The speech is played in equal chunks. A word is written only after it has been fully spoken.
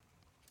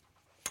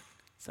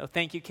So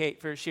thank you,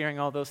 Kate, for sharing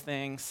all those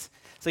things.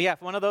 So yeah,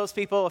 if one of those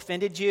people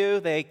offended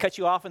you, they cut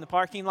you off in the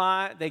parking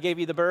lot, they gave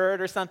you the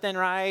bird or something,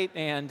 right,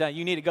 and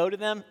you need to go to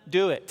them,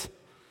 do it.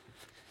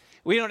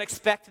 We don't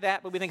expect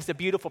that, but we think it's a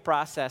beautiful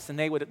process, and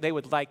they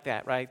would like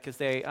that, right, because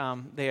they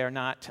are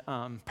not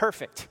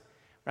perfect,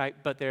 right,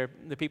 but they're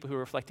the people who are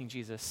reflecting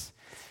Jesus.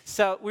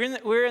 So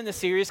we're in the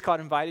series called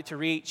Invited to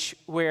Reach,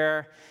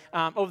 where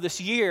over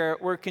this year,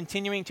 we're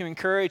continuing to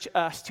encourage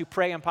us to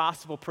pray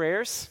impossible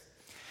prayers.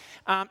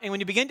 And when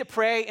you begin to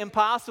pray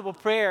impossible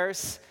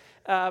prayers,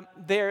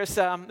 there's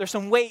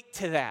some weight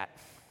to that.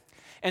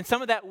 And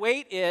some of that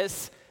weight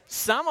is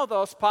some of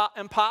those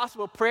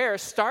impossible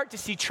prayers start to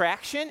see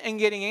traction and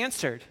getting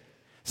answered.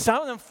 Some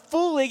of them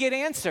fully get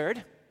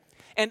answered,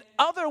 and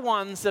other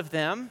ones of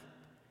them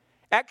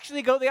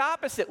actually go the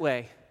opposite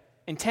way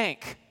and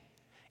tank.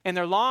 And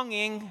their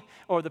longing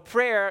or the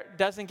prayer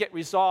doesn't get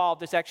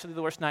resolved. It's actually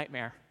the worst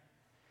nightmare.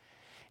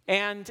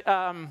 And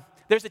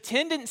there's a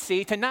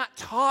tendency to not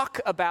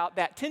talk about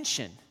that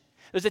tension.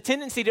 There's a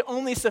tendency to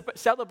only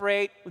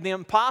celebrate the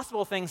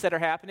impossible things that are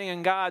happening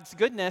in God's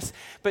goodness,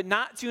 but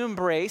not to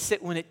embrace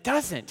it when it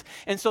doesn't.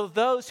 And so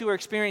those who are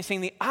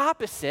experiencing the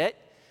opposite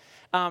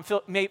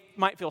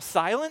might feel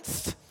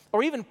silenced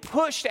or even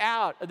pushed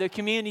out of the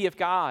community of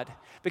God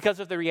because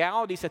of the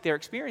realities that they're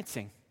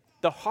experiencing,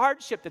 the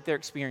hardship that they're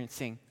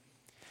experiencing.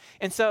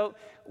 And so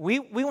we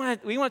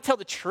want to tell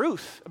the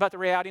truth about the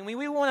reality, and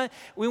we want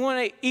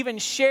to even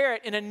share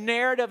it in a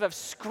narrative of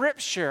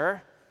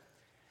Scripture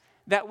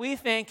that we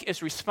think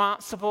is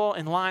responsible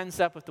and lines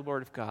up with the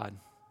Word of God.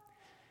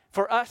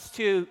 For us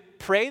to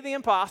pray the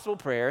impossible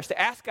prayers, to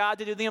ask God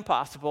to do the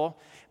impossible,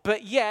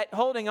 but yet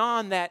holding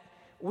on that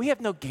we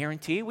have no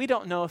guarantee. We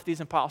don't know if these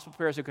impossible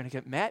prayers are going to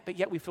get met, but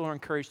yet we feel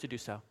encouraged to do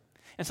so.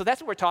 And so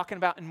that's what we're talking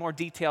about in more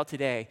detail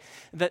today,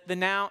 the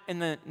now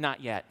and the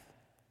not yet.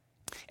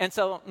 And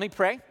so let me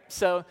pray.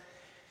 So,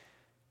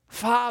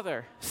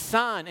 Father,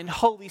 Son, and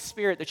Holy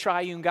Spirit, the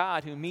triune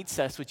God who meets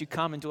us, would you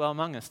come and dwell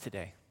among us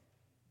today?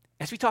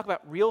 As we talk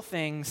about real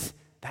things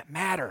that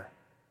matter,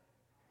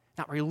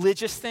 not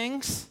religious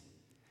things,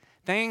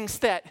 things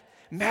that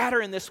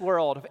matter in this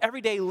world of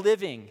everyday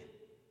living.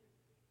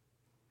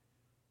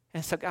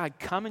 And so, God,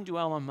 come and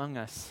dwell among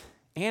us.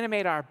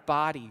 Animate our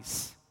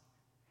bodies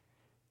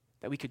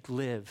that we could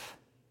live.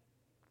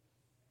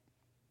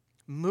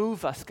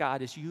 Move us,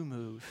 God, as you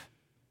move.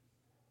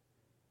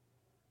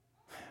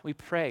 We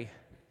pray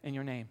in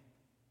your name.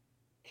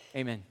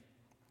 Amen.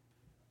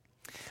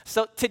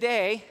 So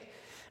today,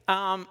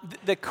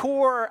 the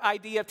core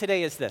idea of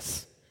today is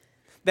this,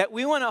 that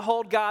we want to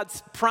hold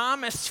God's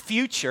promised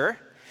future,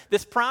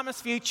 this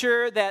promised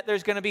future that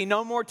there's going to be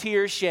no more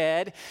tears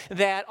shed,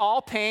 that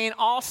all pain,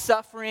 all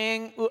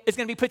suffering is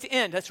going to be put to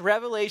end. That's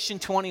Revelation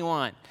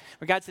 21,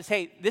 where God says,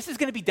 hey, this is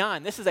going to be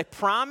done. This is a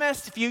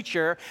promised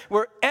future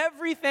where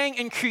everything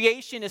in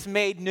creation is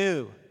made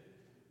new,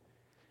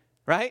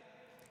 right?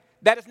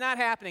 That is not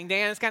happening.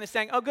 Dan is kind of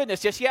saying, oh goodness,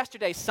 just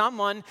yesterday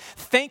someone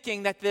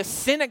thinking that this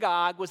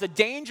synagogue was a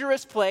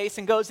dangerous place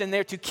and goes in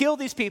there to kill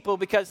these people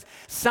because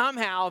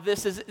somehow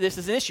this is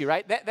an issue,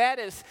 right? That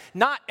is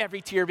not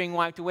every tear being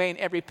wiped away and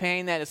every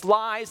pain. That is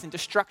lies and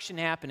destruction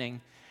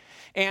happening.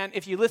 And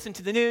if you listen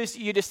to the news,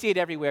 you just see it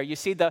everywhere. You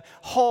see the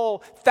whole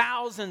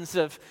thousands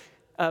of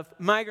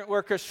migrant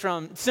workers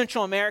from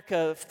Central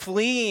America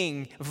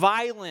fleeing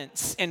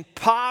violence and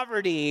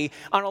poverty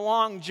on a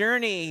long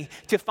journey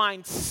to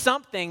find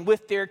something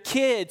with their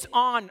kids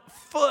on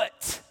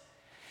foot.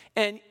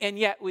 And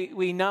yet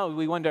we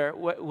wonder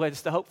what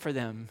is the hope for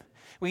them.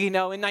 We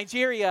know in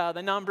Nigeria,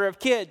 the number of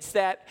kids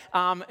that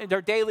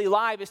their daily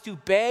life is to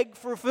beg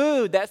for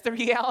food. That's the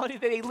reality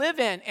that they live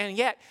in. And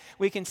yet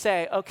we can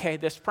say, okay,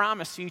 this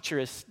promised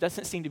future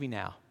doesn't seem to be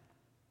now.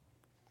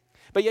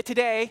 But yet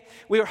today,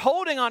 we are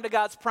holding on to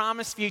God's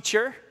promised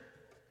future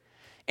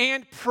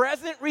and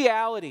present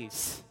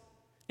realities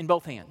in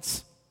both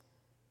hands.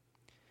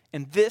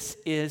 And this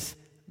is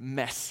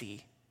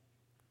messy.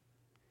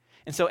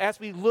 And so as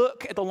we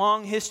look at the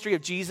long history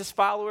of Jesus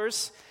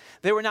followers,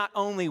 they were not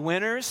only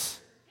winners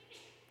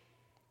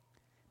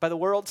by the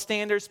world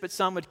standards, but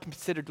some would be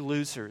considered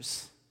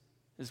losers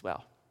as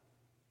well.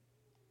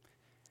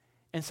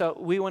 And so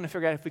we want to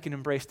figure out if we can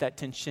embrace that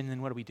tension, and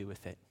what do we do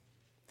with it?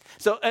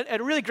 So a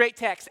really great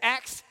text,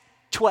 Acts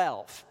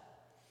 12.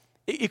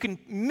 You can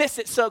miss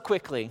it so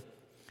quickly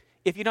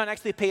if you don't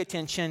actually pay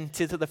attention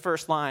to the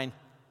first line.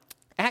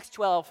 Acts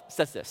 12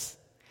 says this.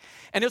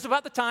 And it was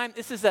about the time,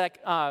 this is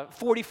like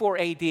 44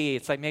 AD.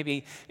 It's like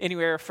maybe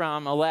anywhere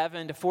from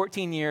 11 to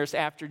 14 years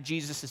after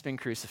Jesus has been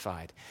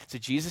crucified. So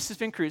Jesus has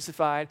been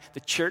crucified.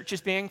 The church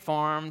is being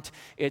formed.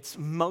 It's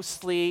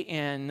mostly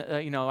in,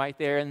 right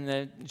there in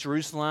the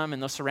Jerusalem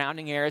and the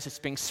surrounding areas. It's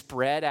being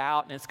spread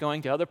out and it's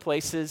going to other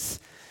places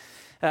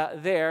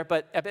there.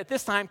 But at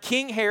this time,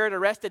 King Herod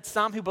arrested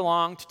some who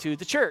belonged to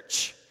the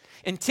church,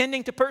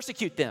 intending to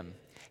persecute them.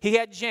 He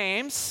had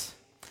James,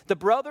 the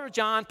brother of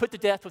John, put to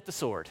death with the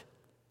sword.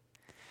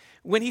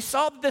 When he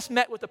saw that this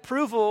met with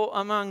approval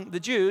among the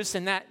Jews,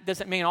 and that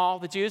doesn't mean all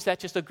the Jews,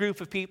 that's just a group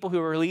of people who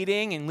were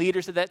leading and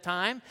leaders at that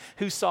time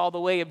who saw the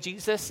way of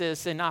Jesus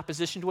as in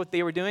opposition to what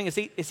they were doing. As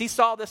he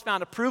saw this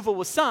found approval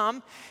with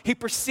some, he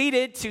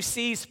proceeded to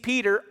seize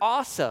Peter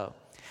also.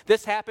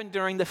 This happened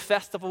during the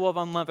festival of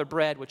unleavened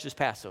bread, which is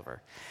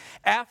Passover.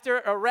 After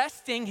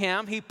arresting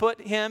him, he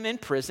put him in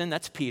prison,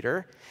 that's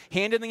Peter,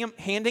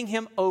 handing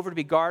him over to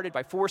be guarded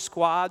by 4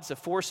 squads of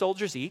 4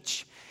 soldiers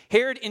each.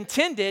 Herod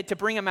intended to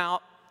bring him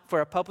out for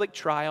a public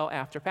trial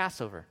after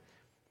Passover.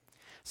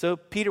 So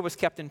Peter was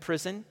kept in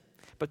prison,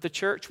 but the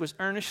church was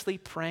earnestly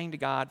praying to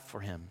God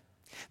for him.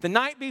 The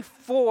night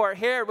before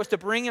Herod was to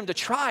bring him to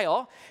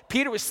trial,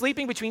 Peter was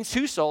sleeping between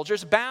 2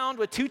 soldiers, bound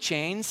with 2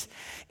 chains,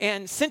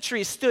 and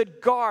sentries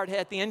stood guard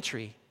at the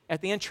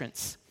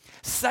entrance.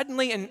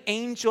 Suddenly an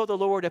angel of the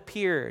Lord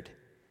appeared,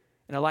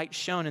 and a light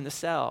shone in the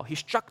cell. He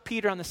struck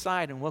Peter on the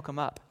side and woke him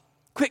up.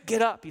 "Quick,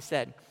 get up," he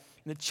said.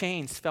 And the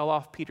chains fell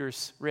off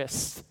Peter's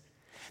wrists.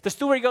 The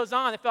story goes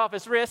on, it fell off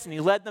his wrists, and he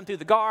led them through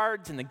the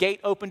guards, and the gate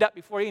opened up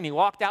before him, and he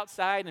walked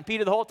outside, and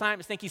Peter the whole time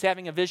thinks he's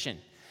having a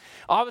vision.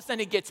 All of a sudden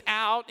he gets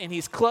out, and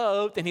he's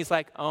clothed, and he's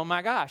like, oh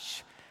my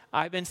gosh,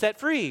 I've been set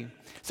free.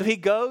 So he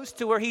goes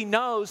to where he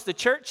knows the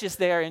church is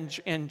there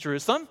in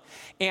Jerusalem,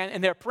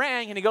 and they're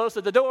praying, and he goes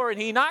to the door, and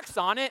he knocks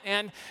on it,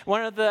 and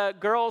one of the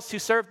girls who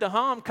served the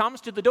home comes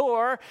to the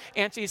door,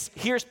 and she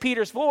hears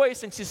Peter's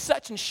voice, and she's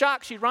such in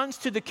shock, she runs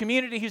to the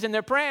community who's in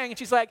there praying, and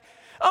she's like,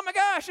 oh my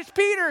gosh, it's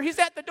Peter, he's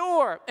at the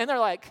door. And they're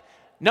like,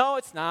 no,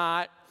 it's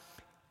not.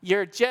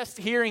 You're just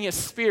hearing his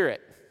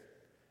spirit,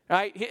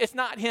 right? It's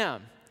not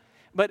him.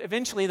 But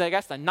eventually, I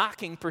guess the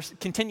knocking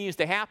continues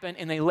to happen,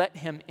 and they let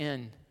him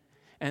in,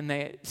 and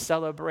they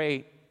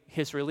celebrate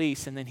his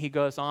release, and then he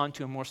goes on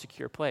to a more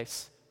secure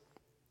place.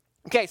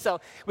 Okay, so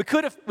we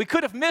could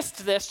have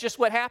missed this, just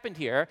what happened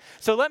here.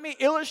 So let me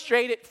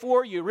illustrate it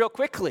for you real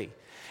quickly.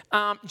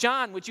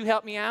 John, would you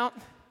help me out?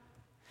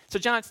 So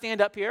John,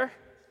 stand up here.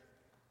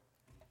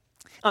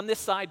 On this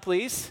side,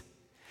 please.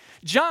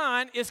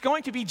 John is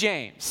going to be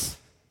James,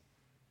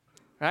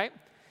 right?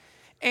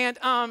 And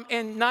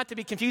not to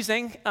be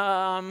confusing,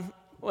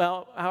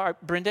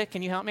 Brenda,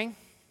 can you help me?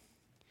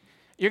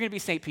 You're going to be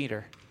St.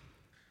 Peter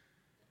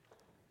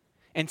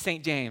and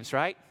St. James,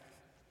 right?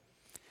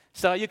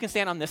 So you can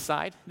stand on this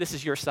side. This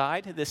is your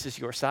side. This is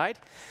your side.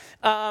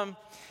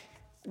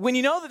 When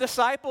you know the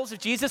disciples of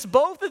Jesus,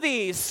 both of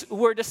these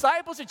were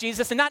disciples of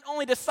Jesus, and not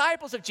only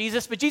disciples of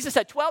Jesus, but Jesus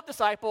had 12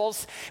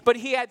 disciples, but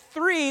he had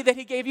 3 that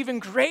he gave even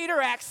greater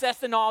access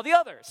than all the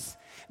others.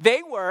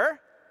 They were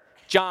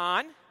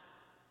John,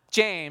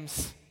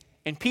 James,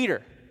 and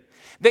Peter.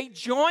 They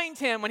joined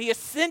him when he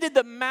ascended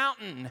the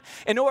mountain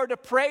in order to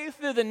pray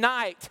through the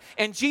night,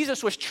 and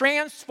Jesus was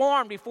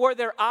transformed before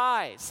their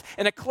eyes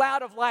in a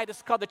cloud of light.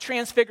 It's called the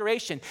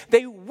Transfiguration.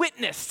 They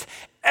witnessed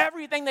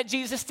everything that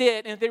Jesus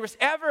did, and if there was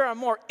ever a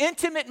more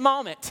intimate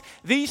moment,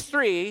 these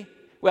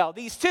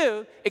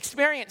 2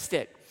 experienced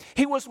it.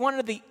 He was one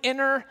of the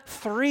inner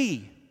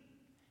 3,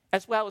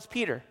 as well as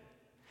Peter.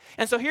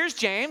 And so here's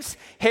James.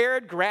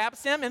 Herod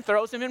grabs him and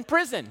throws him in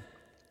prison.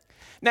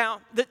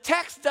 Now, the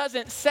text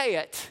doesn't say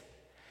it,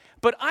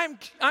 but I'm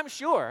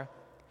sure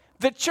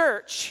the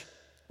church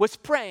was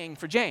praying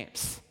for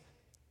James.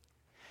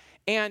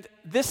 And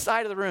this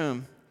side of the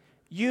room,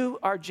 you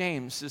are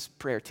James's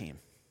prayer team.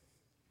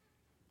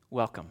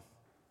 Welcome.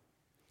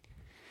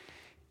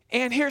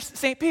 And here's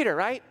St. Peter,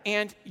 right?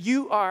 And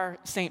you are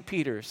St.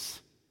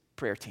 Peter's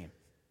prayer team.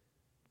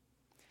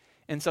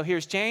 And so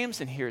here's James,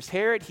 and here's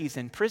Herod. He's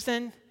in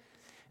prison.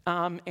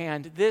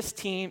 And this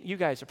team, you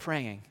guys are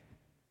praying.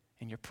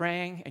 And you're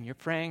praying, and you're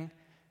praying.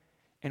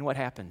 And what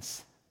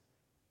happens?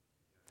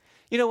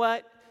 You know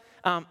what?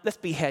 Let's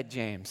behead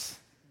James.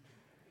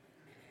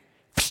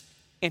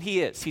 And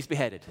he's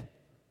beheaded.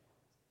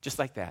 Just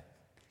like that.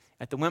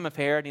 At the whim of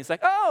Herod, and he's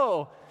like,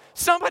 oh,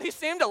 somebody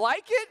seemed to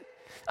like it?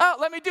 Oh,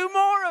 let me do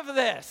more of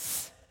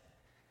this.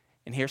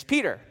 And here's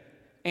Peter.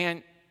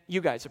 And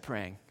you guys are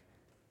praying.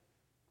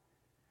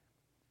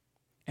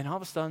 And all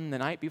of a sudden, the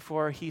night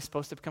before he's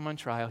supposed to come on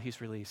trial,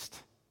 he's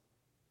released.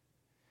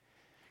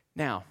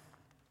 Now,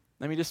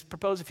 let me just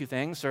propose a few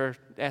things or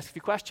ask a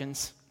few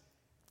questions.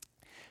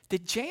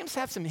 Did James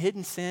have some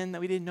hidden sin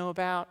that we didn't know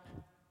about?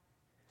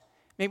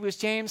 Maybe it was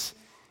James.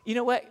 You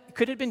know what?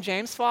 Could it have been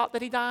James' fault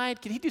that he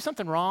died? Did he do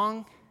something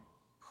wrong?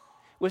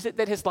 Was it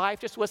that his life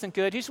just wasn't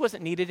good? He just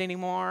wasn't needed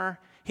anymore?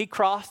 He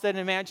crossed an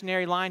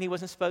imaginary line he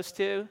wasn't supposed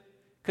to?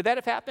 Could that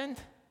have happened?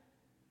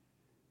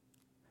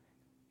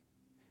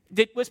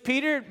 Was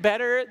Peter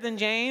better than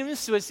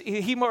James? Was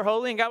he more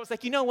holy? And God was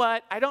like, you know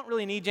what? I don't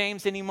really need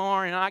James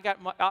anymore, and I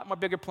got more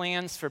bigger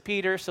plans for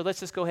Peter, so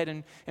let's just go ahead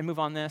and move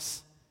on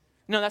this.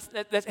 No,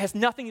 that has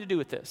nothing to do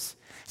with this.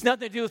 It's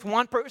nothing to do with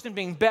one person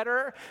being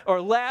better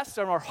or less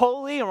or more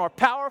holy or more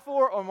powerful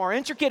or more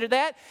intricate or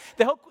that.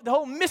 The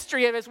whole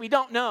mystery of it is we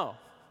don't know.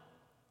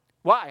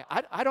 Why?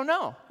 I don't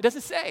know. It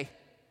doesn't say.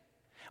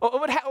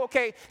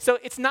 Okay, so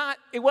it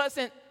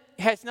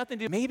has nothing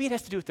to do, maybe it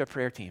has to do with their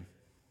prayer team.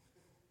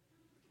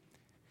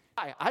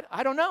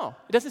 I don't know.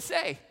 It doesn't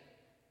say.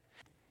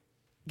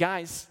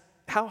 Guys,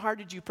 How hard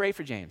did you pray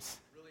for James?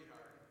 Really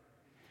hard.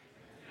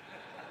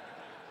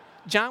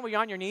 John, were you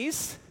on your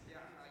knees? Yeah,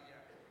 not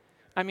yet.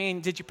 I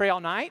mean, did you pray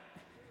all night?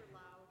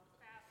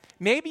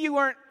 Maybe you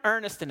weren't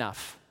earnest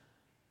enough.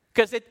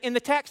 Because in the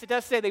text, it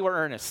does say they were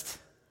earnest.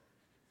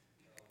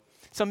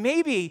 So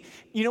maybe,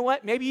 you know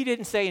what? Maybe you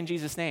didn't say in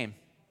Jesus' name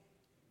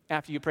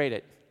after you prayed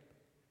it.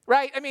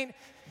 Right? I mean,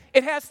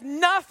 it has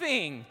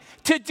nothing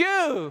to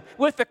do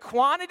with the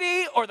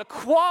quantity or the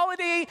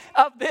quality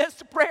of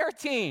this prayer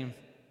team.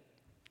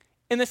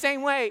 In the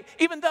same way,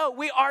 even though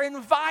we are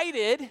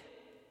invited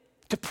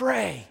to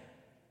pray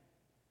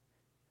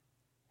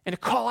and to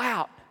call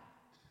out.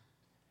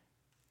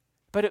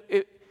 But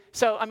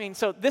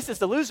so this is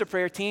the loser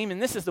prayer team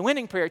and this is the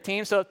winning prayer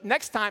team. So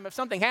next time if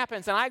something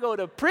happens and I go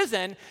to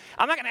prison,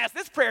 I'm not going to ask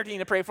this prayer team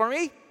to pray for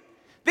me.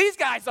 These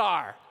guys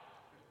are.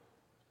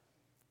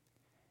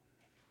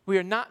 We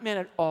are not meant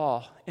at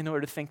all in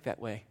order to think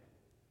that way,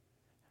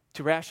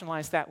 to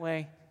rationalize that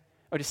way,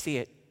 or to see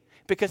it.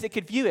 Because it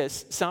could view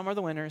as some are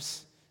the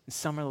winners and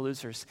some are the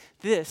losers.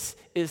 This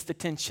is the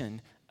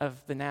tension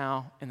of the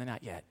now and the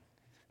not yet.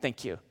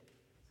 Thank you.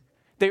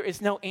 There is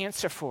no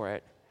answer for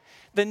it.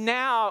 The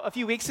now, a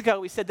few weeks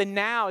ago, we said the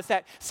now is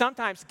that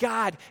sometimes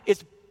God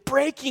is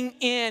breaking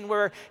in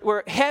where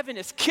heaven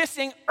is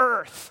kissing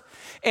earth.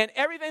 And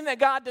everything that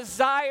God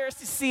desires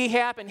to see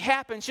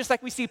happens, just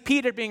like we see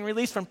Peter being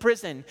released from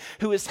prison,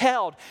 who is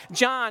held.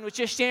 John was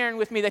just sharing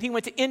with me that he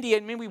went to India,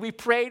 and we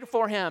prayed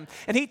for him.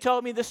 And he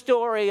told me the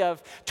story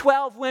of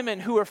 12 women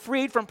who were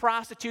freed from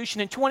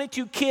prostitution and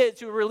 22 kids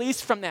who were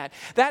released from that.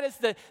 That is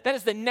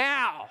the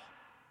now,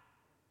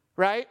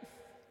 right?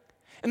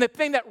 And the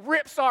thing that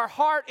rips our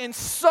heart and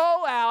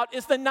soul out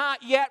is the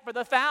not yet for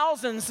the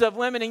thousands of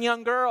women and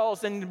young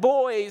girls and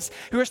boys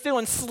who are still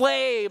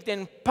enslaved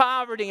in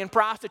poverty and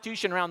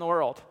prostitution around the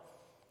world.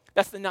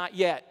 That's the not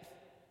yet.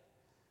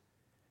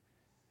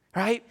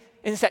 Right?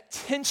 And it's that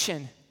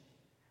tension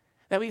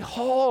that we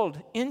hold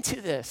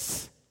into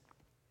this.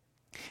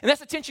 And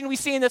that's the tension we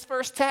see in this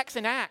first text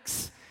in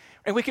Acts.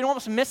 And we can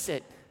almost miss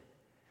it.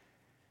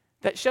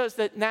 That shows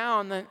that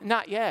now and the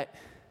not yet.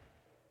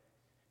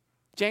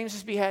 James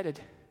is beheaded.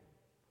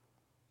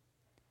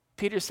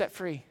 Peter's set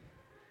free.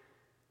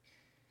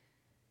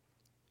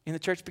 And the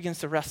church begins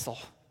to wrestle.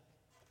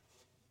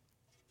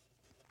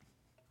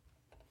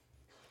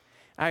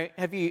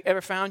 Have you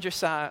ever found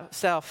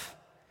yourself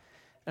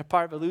a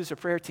part of a loser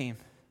prayer team?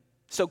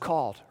 So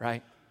called,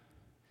 right?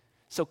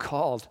 So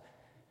called.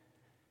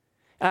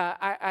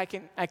 I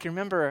can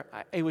remember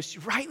it was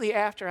rightly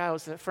after I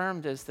was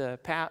affirmed as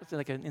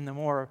in the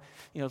more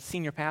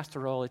senior pastor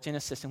role at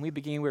Genesis, and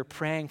we were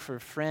praying for a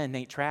friend,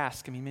 Nate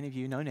Trask. I mean, many of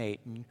you know Nate,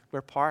 and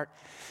we're part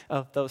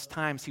of those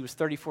times. He was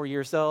 34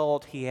 years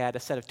old. He had a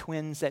set of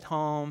twins at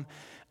home.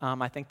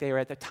 I think they were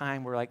at the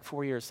time were like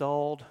 4 years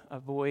old, a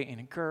boy and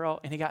a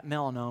girl, and he got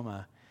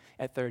melanoma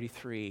at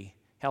 33,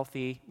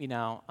 healthy,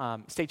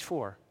 stage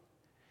 4,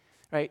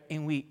 right?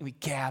 And we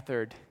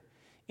gathered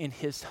in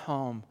his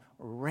home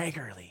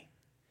regularly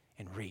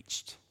and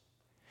reached.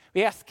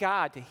 We asked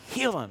God to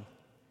heal him.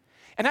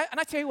 And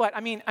I tell you what,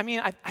 I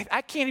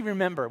can't even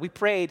remember. We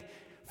prayed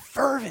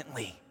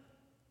fervently.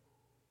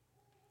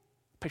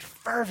 Prayed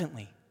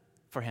fervently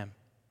for him.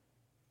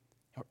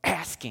 We're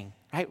asking,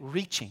 right?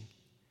 Reaching.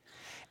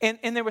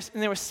 And there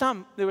was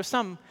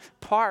some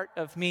part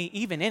of me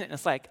even in it. And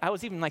it's like, I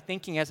was even like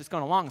thinking as it's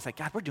going along, it's like,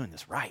 God, we're doing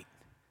this right.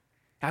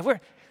 God,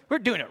 we're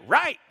doing it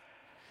right.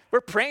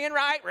 We're praying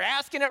right. We're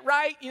asking it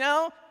right,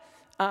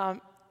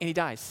 And he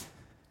dies.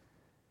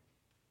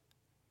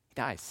 He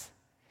dies.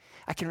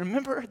 I can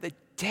remember the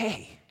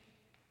day.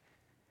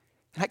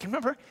 And I can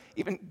remember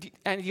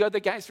and the other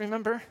guys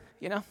remember,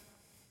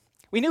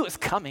 We knew it was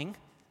coming,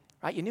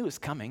 right? You knew it was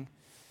coming.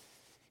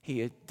 He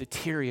had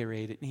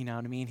deteriorated, you know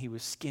what I mean? He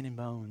was skin and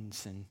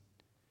bones.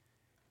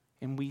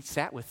 And we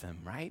sat with him,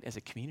 right, as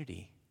a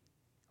community.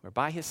 We're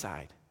by his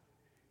side.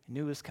 I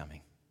knew it was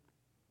coming.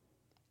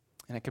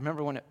 And I can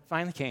remember when it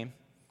finally came.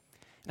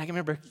 And I can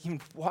remember even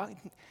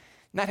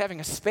not having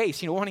a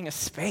space, wanting a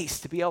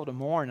space to be able to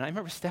mourn. And I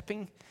remember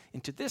stepping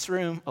into this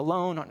room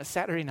alone on a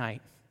Saturday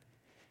night.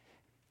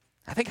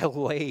 I think I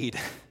laid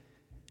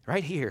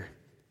right here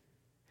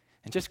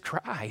and just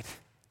cried,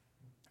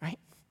 right?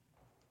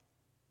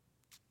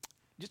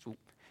 Just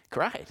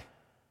cried.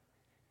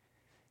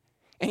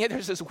 And yet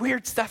there's this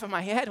weird stuff in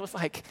my head. It was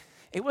like,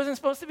 it wasn't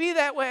supposed to be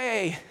that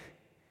way.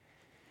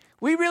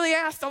 We really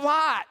asked a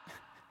lot,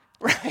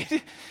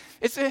 right?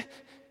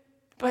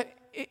 But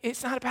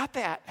it's not about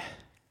that.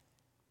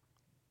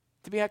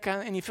 To be that kind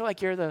of, and you feel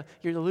like you're the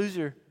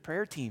loser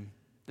prayer team.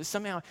 That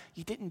somehow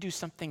you didn't do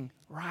something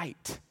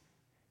right. And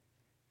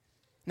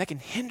that can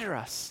hinder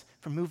us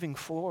from moving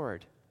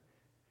forward.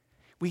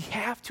 We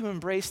have to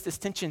embrace this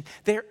tension.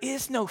 There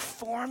is no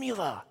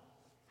formula.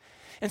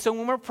 And so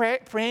when we're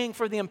praying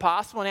for the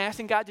impossible and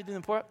asking God to do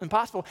the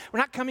impossible, we're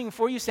not coming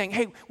before you saying,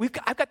 hey,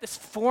 I've got this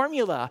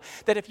formula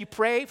that if you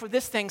pray for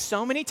this thing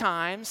so many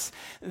times,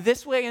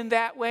 this way and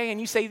that way,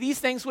 and you say these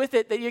things with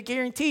it, that you're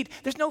guaranteed.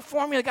 There's no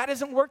formula. God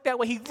doesn't work that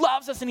way. He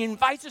loves us and he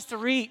invites us to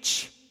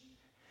reach.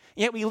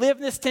 Yet we live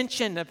in this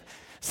tension of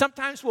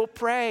sometimes we'll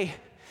pray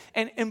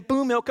and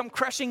boom, it'll come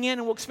crushing in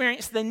and we'll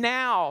experience the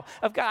now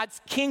of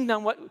God's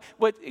kingdom.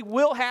 What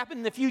will happen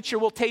in the future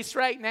we'll taste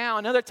right now.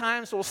 And other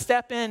times we'll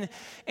step in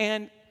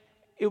and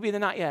it'll be the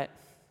not yet.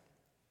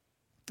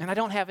 And I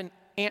don't have an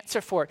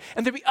answer for it.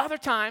 And there'll be other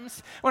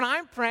times when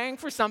I'm praying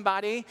for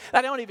somebody that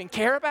I don't even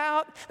care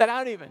about, that I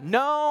don't even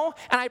know,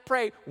 and I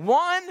pray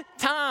one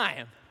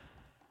time,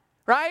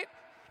 right?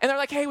 And they're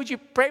like, hey, would you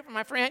pray for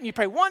my friend? And you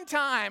pray one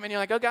time, and you're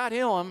like, oh, God,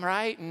 heal them,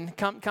 right? And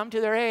come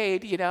to their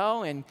aid,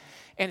 and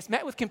it's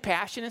met with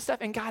compassion and stuff,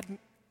 and God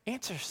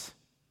answers.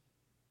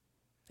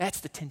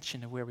 That's the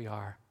tension of where we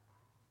are.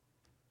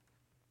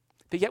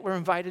 But yet we're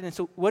invited in.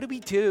 So what do we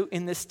do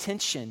in this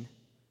tension?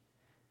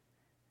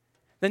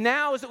 The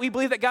now is that we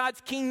believe that God's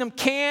kingdom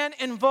can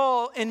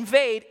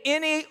invade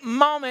any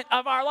moment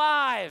of our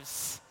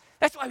lives.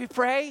 That's why we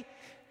pray.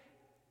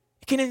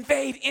 It can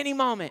invade any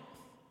moment.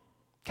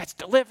 God's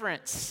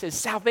deliverance, His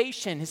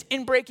salvation, His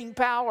inbreaking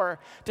power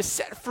to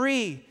set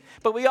free.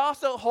 But we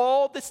also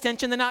hold this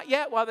tension, the not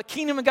yet. While the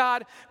kingdom of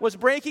God was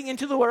breaking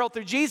into the world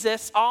through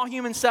Jesus, all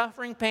human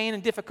suffering, pain,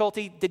 and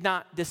difficulty did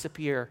not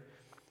disappear.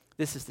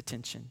 This is the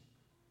tension.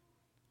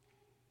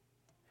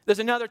 There's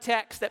another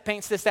text that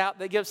paints this out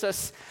that gives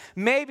us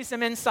maybe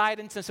some insight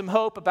into some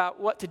hope about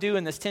what to do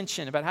in this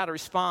tension, about how to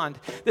respond.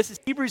 This is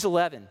Hebrews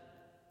 11.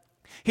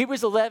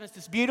 Hebrews 11 is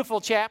this beautiful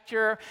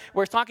chapter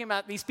where it's talking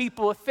about these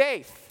people of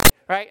faith,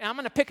 right? And I'm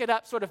going to pick it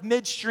up sort of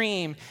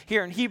midstream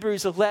here in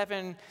Hebrews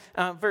 11,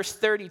 verse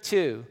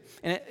 32.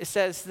 And it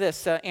says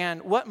this,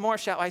 and what more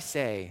shall I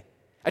say?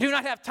 I do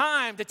not have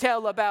time to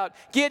tell about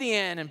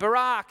Gideon and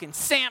Barak and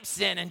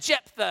Samson and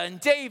Jephthah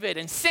and David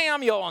and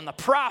Samuel and the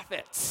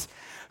prophets,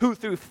 who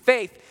through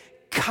faith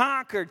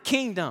conquered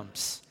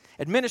kingdoms,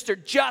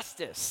 administered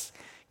justice,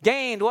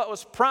 gained what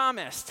was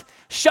promised,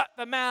 shut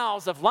the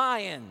mouths of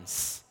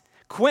lions,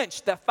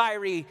 quenched the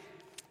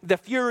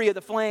fury of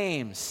the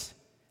flames,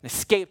 and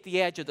escaped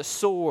the edge of the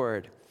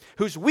sword,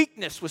 whose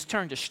weakness was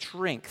turned to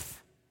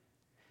strength,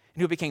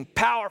 and who became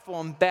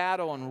powerful in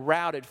battle and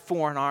routed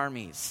foreign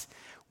armies.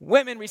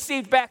 Women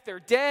received back their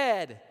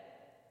dead,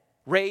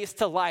 raised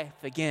to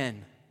life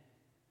again.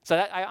 So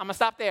I'm going to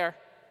stop there.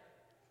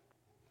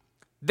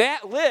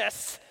 That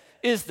list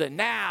is the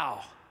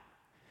now.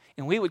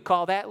 And we would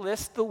call that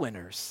list the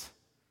winners,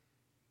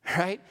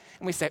 right?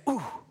 And we say,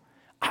 ooh,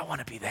 I want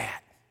to be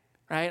that,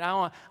 right? I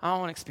want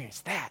to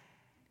experience that.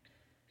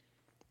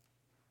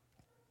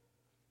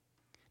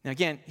 Now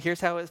again, here's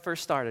how it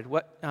first started.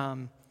 Let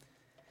me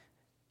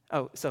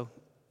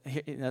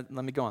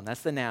go on.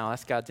 That's the now.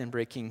 That's God's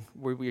inbreaking,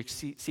 where we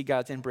see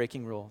God's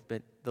inbreaking rule,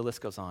 but the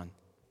list goes on.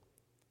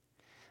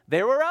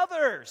 There were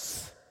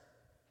others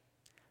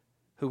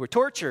who were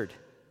tortured,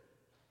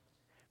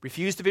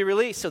 refused to be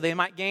released so they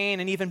might gain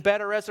an even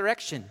better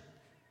resurrection.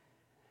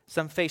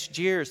 Some faced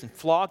jeers and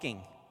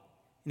flogging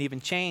and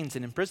even chains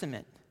and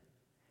imprisonment.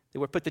 They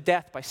were put to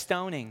death by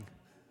stoning.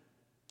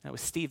 That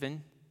was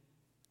Stephen.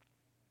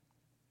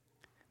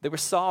 They were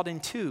sawed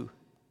in two.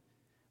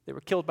 They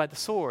were killed by the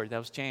sword. That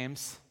was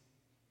James.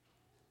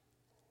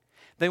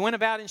 They went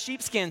about in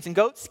sheepskins and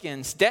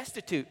goatskins,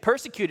 destitute,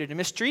 persecuted, and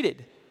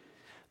mistreated.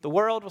 The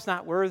world was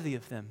not worthy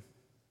of them.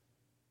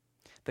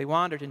 They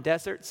wandered in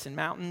deserts and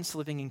mountains,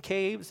 living in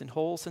caves and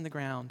holes in the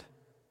ground.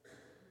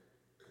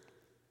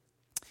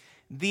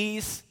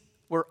 These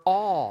were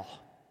all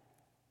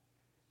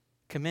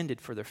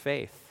commended for their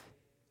faith.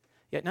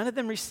 Yet none of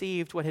them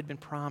received what had been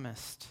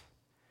promised,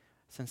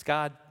 since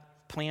God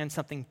planned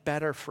something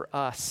better for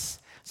us,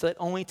 so that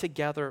only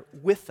together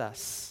with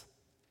us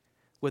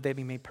would they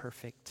be made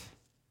perfect.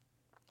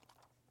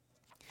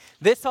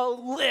 This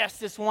whole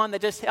list is one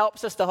that just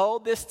helps us to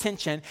hold this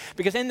tension,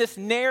 because in this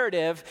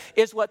narrative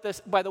is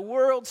what by the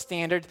world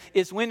standard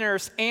is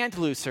winners and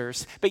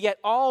losers, but yet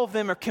all of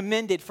them are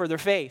commended for their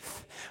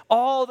faith.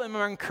 All of them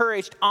are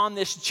encouraged on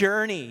this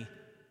journey.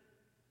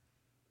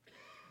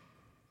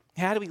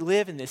 How do we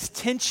live in this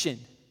tension?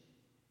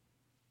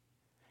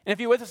 And if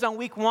you're with us on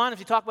week 1, if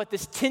you talk about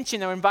this tension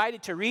that we're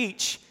invited to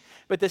reach,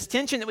 but this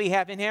tension that we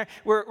have in here,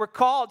 we're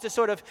called to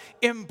sort of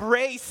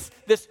embrace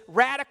this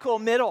radical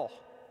middle,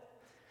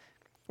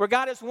 where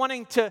God is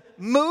wanting to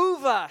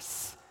move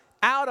us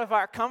out of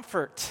our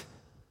comfort.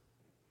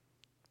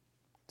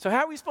 So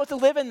how are we supposed to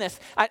live in this?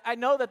 I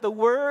know that the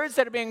words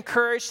that are being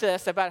encouraged to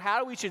us about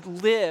how we should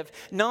live,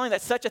 knowing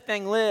that such a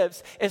thing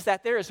lives, is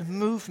that there is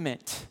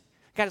movement.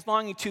 God is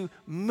longing to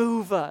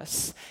move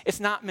us. It's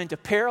not meant to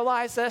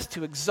paralyze us,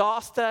 to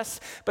exhaust us,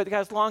 but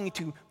God is longing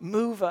to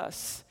move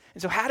us.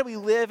 And so how do we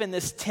live in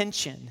this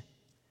tension?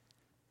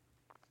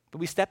 But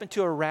we step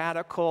into a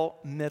radical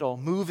middle,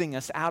 moving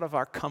us out of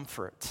our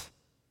comfort.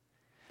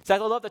 So I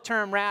love the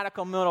term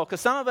radical middle, because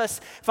some of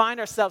us find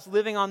ourselves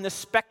living on this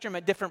spectrum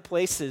at different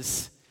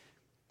places.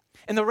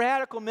 And the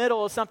radical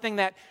middle is something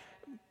that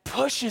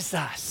pushes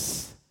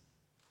us.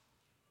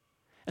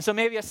 And so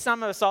maybe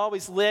some of us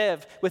always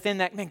live within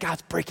that, man,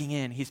 God's breaking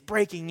in. He's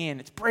breaking in.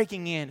 It's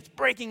breaking in. It's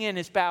breaking in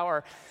His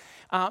power.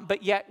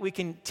 But yet we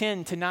can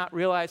tend to not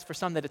realize for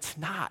some that it's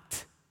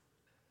not.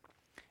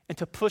 And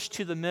to push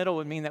to the middle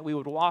would mean that we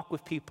would walk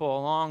with people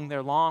along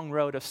their long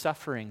road of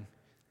suffering,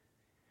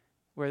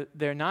 where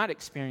they're not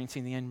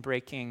experiencing the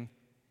end-breaking,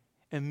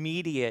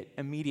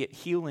 immediate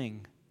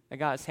healing that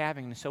God is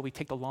having. And so we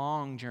take the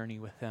long journey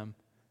with them.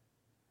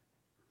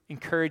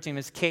 Encouraging,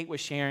 as Kate was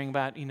sharing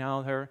about,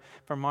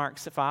 for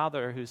Mark's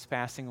father who's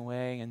passing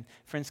away, and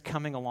friends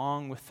coming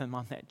along with them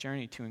on that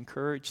journey to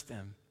encourage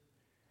them.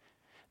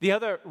 The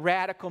other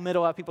radical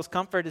middle of people's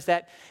comfort is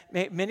that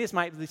many of us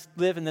might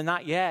live in the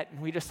not yet,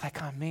 and we just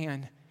like, oh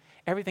man,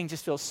 everything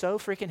just feels so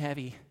freaking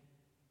heavy.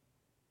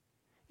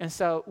 And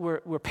so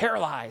we're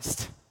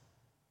paralyzed.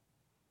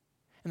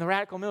 And the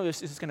radical middle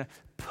is going to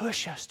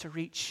push us to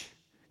reach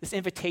this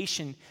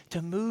invitation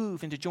to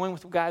move and to join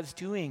with what God's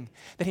doing,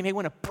 that he may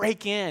want to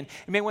break in.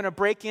 He may want to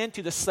break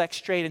into the select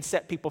straight and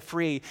set people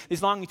free.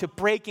 He's longing to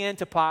break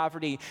into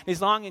poverty.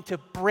 He's longing to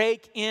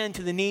break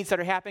into the needs that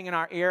are happening in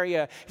our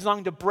area. He's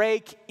longing to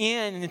break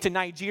into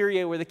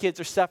Nigeria where the kids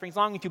are suffering. He's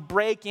longing to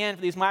break in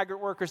for these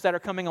migrant workers that are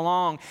coming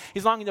along.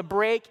 He's longing to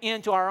break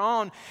into our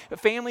own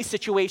family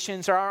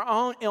situations or our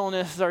own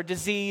illness or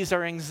disease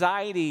or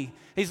anxiety.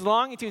 He's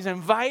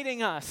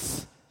inviting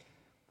us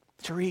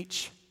to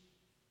reach.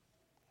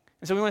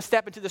 And so we want to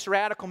step into this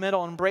radical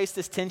middle and embrace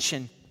this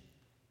tension.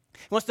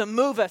 He wants to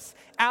move us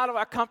out of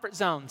our comfort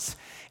zones.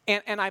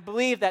 And I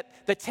believe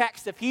that the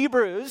text of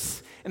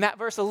Hebrews, in that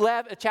verse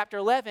 11, chapter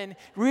 11,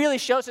 really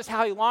shows us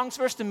how he longs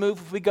for us to move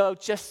if we go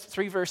just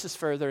 3 verses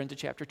further into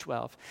chapter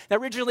 12. Now,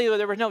 originally,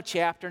 there were no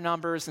chapter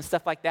numbers and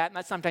stuff like that, and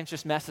that sometimes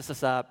just messes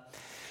us up.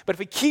 But if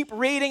we keep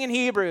reading in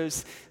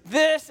Hebrews,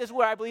 this is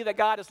where I believe that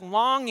God is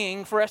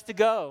longing for us to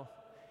go.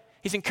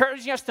 He's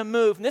encouraging us to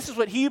move. And this is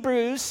what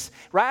Hebrews,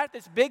 right at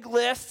this big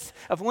list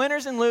of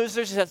winners and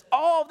losers, it says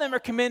all of them are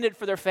commended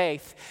for their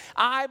faith.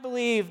 I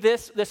believe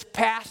this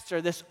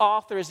pastor, this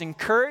author is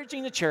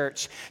encouraging the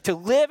church to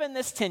live in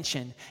this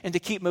tension and to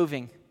keep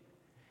moving.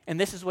 And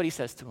this is what he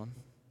says to them.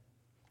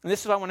 And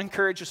this is what I want to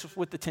encourage us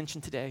with the tension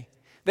today.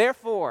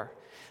 Therefore,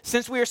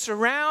 since we are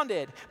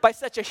surrounded by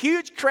such a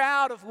huge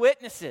crowd of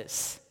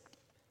witnesses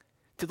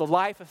to the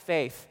life of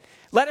faith,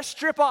 let us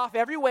strip off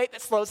every weight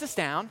that slows us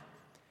down,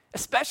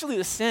 especially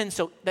the sin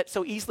that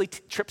so easily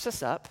trips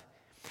us up.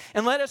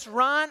 And let us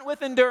run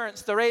with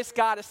endurance the race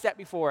God has set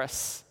before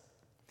us.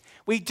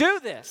 We do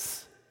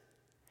this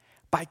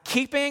by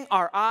keeping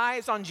our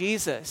eyes on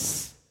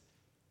Jesus,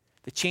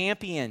 the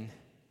champion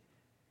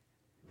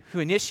who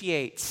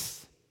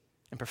initiates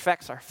and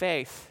perfects our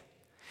faith.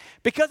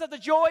 Because of the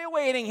joy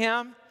awaiting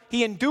him,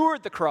 he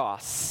endured the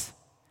cross,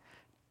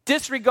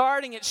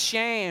 disregarding its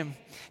shame.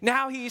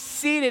 Now he's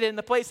seated in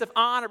the place of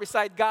honor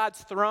beside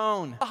God's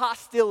throne. The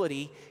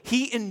hostility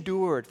he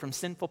endured from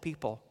sinful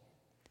people.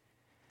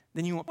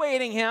 Then you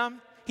waiting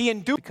him, he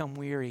endured, become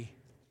weary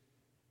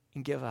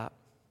and give up.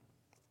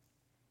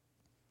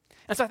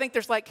 And so I think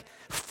there's I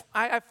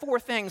have 4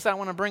 things I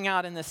want to bring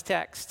out in this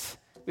text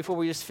before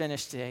we just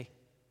finish today.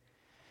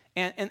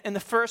 And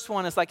the first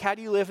one is how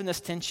do you live in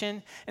this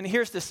tension? And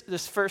here's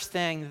this first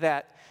thing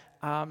that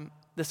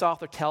this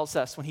author tells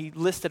us when he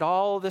listed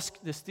all these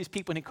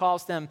people, and he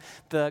calls them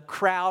the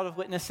crowd of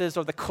witnesses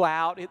or the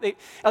cloud.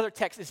 Other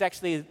text is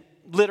actually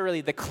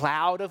literally the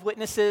cloud of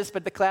witnesses,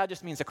 but the cloud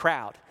just means a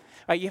crowd.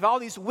 Right? You have all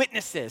these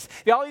witnesses.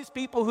 You have all these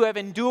people who have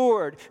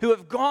endured, who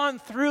have gone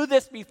through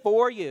this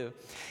before you.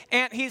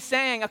 And he's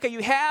saying, okay,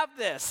 you have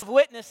this.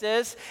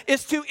 Witnesses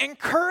is to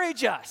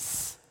encourage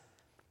us.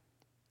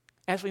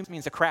 As we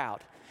means a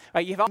crowd.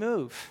 Right? You have all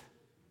move.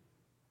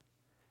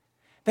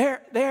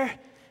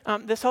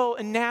 This whole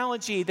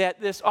analogy that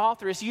this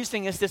author is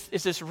using is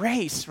this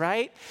race,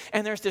 right?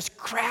 And there's this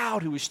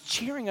crowd who is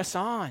cheering us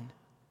on.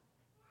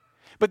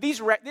 But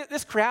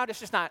this crowd is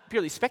just not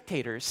purely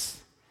spectators.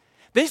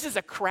 This is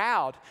a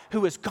crowd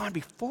who has gone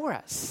before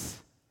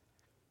us,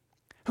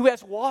 who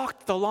has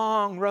walked the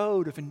long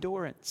road of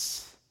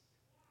endurance.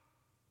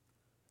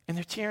 And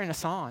they're cheering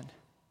us on.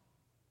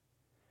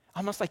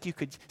 Almost like you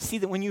could see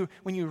that when you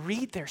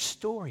read their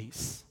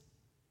stories,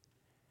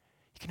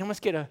 you can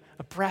almost get a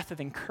breath of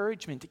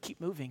encouragement to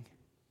keep moving.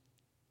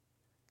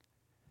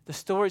 The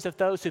stories of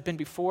those who've been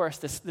before us,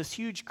 this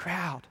huge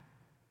crowd.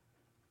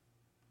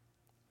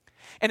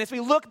 And as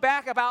we look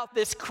back about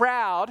this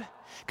crowd,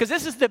 because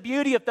this is the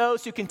beauty of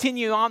those who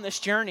continue on this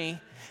journey,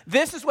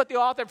 this is what the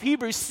author of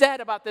Hebrews said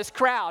about this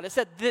crowd. It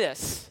said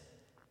this: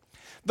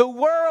 the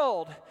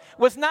world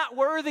was not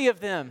worthy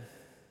of them.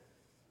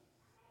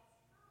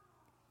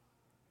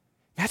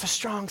 That's a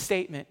strong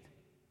statement.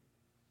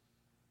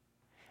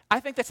 I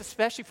think that's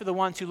especially for the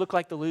ones who look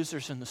like the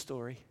losers in the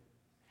story,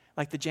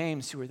 like the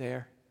James who were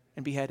there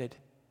and beheaded.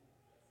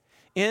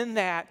 In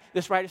that,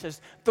 this writer says,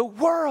 the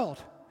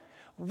world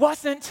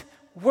wasn't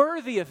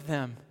worthy of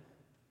them.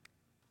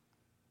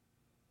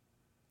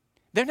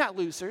 They're not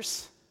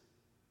losers.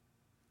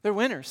 They're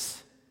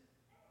winners.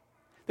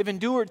 They've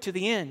endured to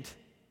the end.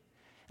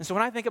 And so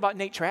when I think about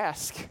Nate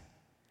Trask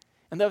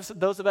and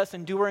those of us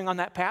enduring on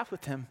that path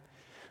with him,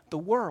 the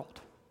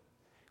world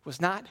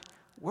was not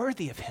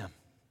worthy of him.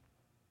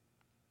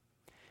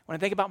 When I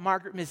think about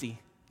Margaret Mizzy,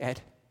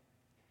 Ed,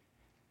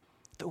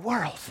 the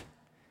world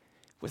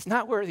was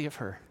not worthy of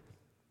her.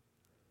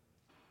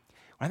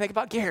 When I think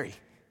about Gary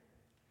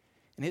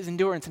and his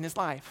endurance in his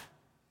life,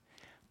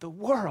 the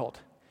world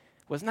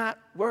was not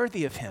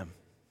worthy of him.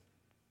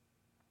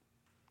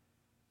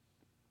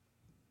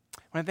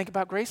 When I think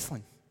about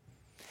Graceland,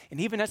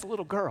 and even as a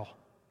little girl,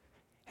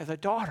 as a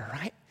daughter,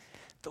 right?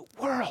 The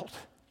world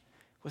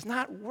was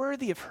not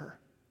worthy of her.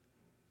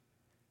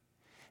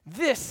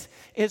 This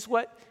is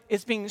what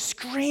is being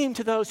screamed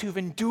to those who've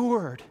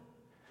endured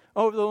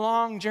over the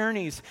long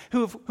journeys,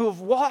 who have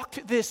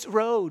walked this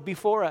road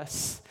before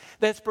us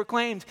that's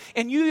proclaimed.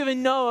 And you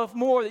even know of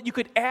more that you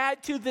could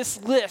add to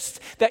this list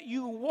that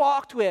you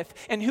walked with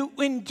and who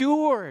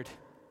endured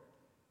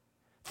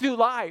through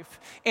life.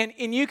 And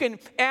you can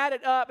add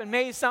it up, and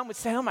maybe some would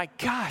say, oh my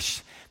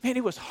gosh, man,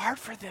 it was hard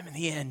for them in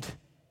the end.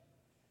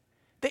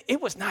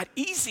 It was not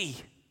easy.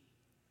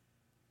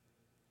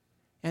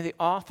 And the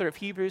author of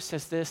Hebrews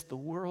says this: the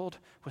world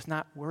was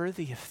not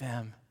worthy of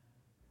them,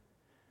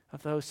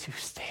 of those who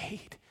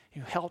stayed,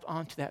 who held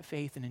on to that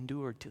faith and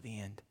endured to the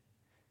end.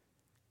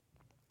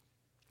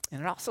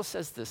 And it also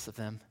says this of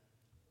them.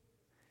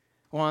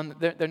 One,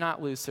 they're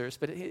not losers,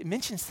 but it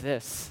mentions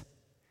this,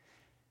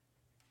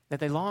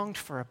 that they longed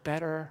for a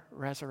better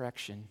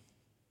resurrection.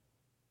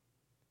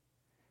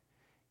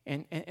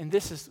 And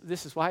this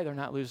is why they're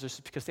not losers,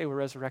 because they were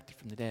resurrected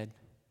from the dead.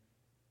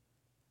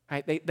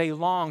 Right? They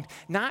longed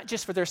not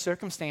just for their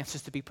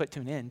circumstances to be put to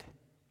an end.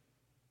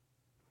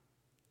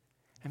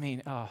 I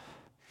mean,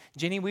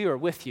 Jenny, we were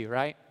with you,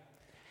 right?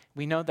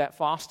 We know that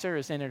Foster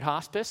is entered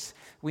hospice.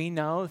 We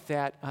know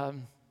that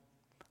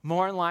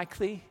more than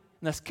likely,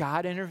 unless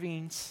God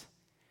intervenes,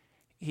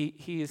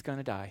 he is going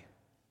to die.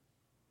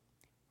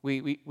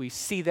 We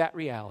see that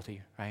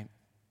reality, right?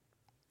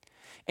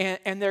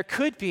 And there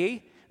could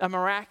be a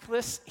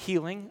miraculous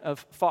healing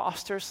of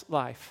Foster's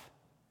life,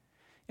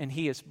 and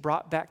he is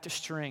brought back to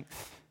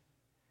strength,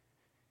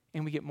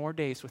 and we get more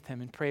days with him,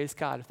 and praise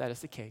God if that is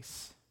the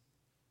case.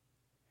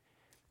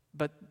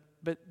 But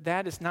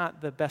that is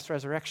not the best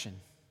resurrection,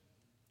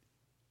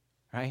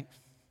 right?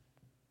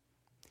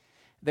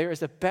 There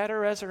is a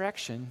better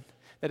resurrection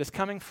that is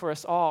coming for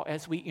us all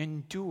as we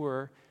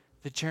endure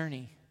the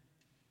journey.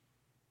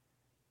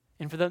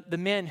 And for the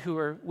men who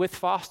were with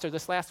Foster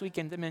this last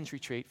weekend, the men's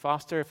retreat.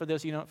 Foster, for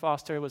those of you who know,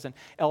 Foster was an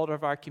elder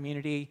of our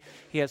community.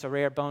 He has a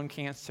rare bone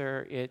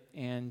cancer,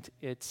 and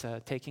it's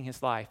taking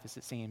his life, as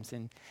it seems.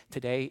 And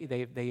today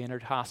they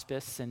entered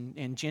hospice,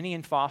 and Jenny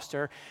and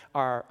Foster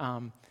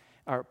are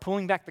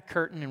pulling back the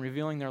curtain and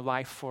revealing their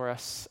life for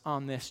us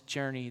on this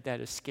journey that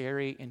is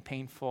scary and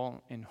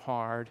painful and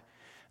hard.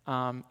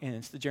 And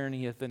it's the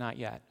journey of the not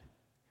yet.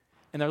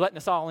 And they're letting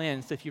us all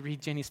in. So if you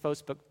read Jenny's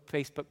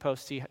Facebook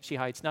post, she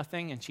hides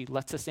nothing, and she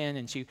lets us in,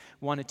 and she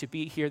wanted to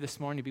be here this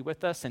morning to be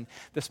with us. And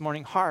this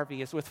morning,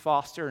 Harvey is with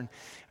Foster,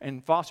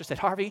 and Foster said,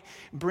 Harvey,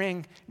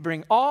 bring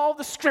all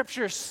the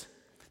scriptures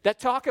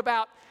that talk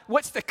about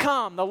what's to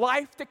come, the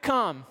life to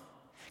come,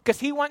 because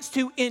he wants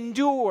to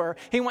endure.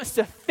 He wants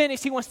to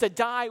finish. He wants to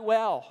die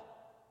well.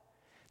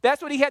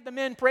 That's what he had the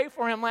men pray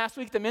for him last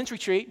week at the men's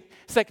retreat.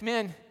 It's like,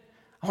 men,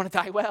 I want to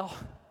die well.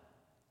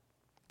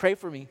 Pray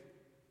for me.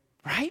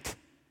 Right?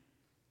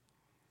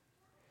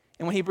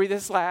 And when he breathes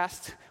his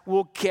last,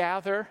 we'll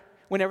gather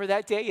whenever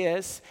that day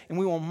is, and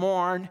we will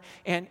mourn,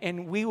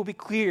 and we will be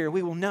clear.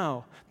 We will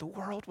know the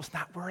world was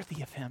not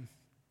worthy of him.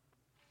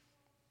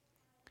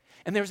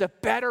 And there's a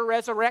better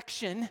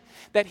resurrection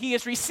that he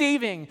is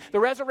receiving, the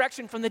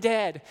resurrection from the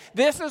dead.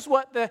 This is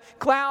what the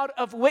crowd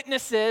of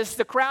witnesses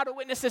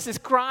is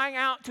crying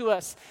out to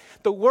us.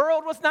 The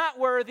world was not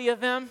worthy of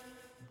him,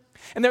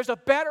 and there's a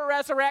better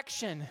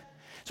resurrection.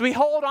 So we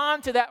hold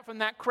on to that from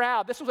that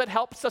crowd. This is what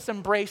helps us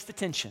embrace the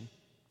tension.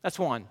 That's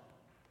one.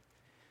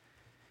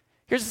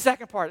 Here's the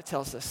second part it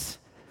tells us.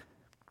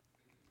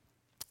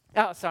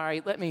 Oh,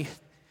 sorry,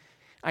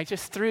 I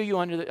just threw you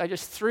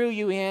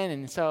in,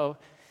 and so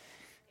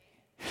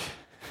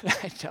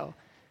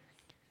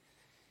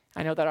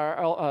I know that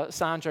our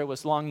Sandra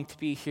was longing to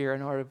be here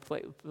in order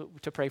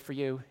to pray for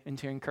you and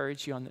to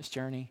encourage you on this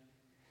journey.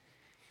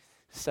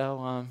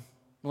 So,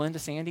 Melinda,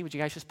 Sandy, would you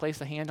guys just place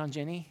a hand on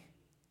Jenny?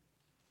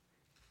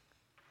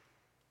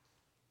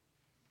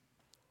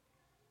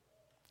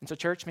 And so,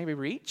 church, maybe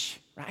reach,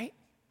 right?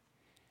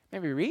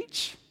 Maybe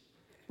reach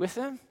with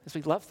them as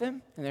we love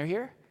them and they're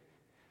here.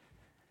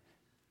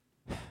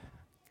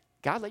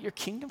 God, let your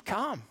kingdom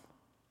come.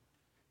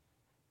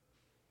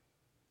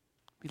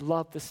 We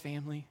love this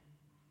family.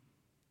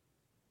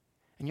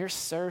 And your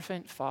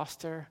servant,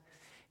 Foster,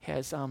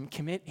 has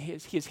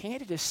he has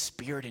handed his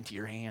spirit into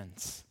your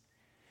hands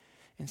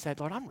and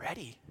said, Lord, I'm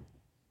ready.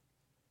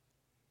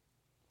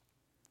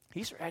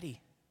 He's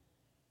ready.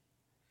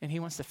 And he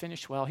wants to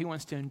finish well. He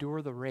wants to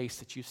endure the race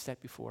that you've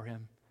set before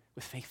him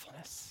with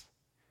faithfulness.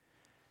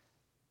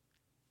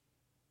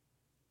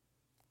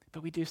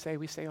 But we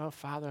say, oh,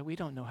 Father, we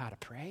don't know how to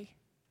pray.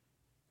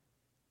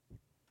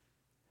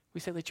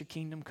 We say, let your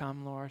kingdom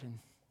come, Lord. And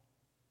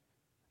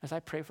as I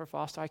pray for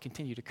Foster, I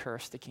continue to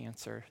curse the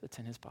cancer that's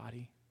in his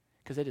body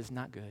because it is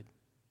not good.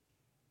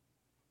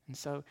 And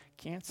so,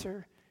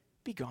 cancer,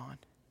 be gone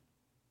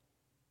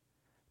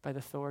by the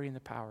authority and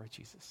the power of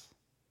Jesus.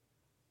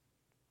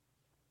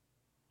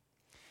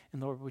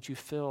 And Lord, would you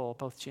fill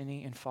both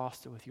Jenny and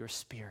Foster with your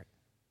Spirit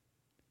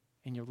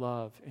and your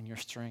love and your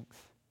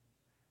strength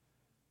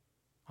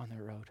on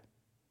their road.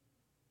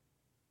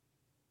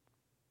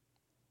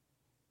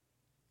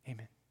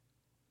 Amen.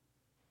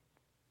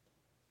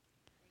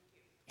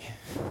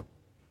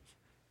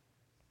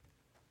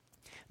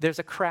 There's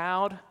a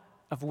crowd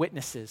of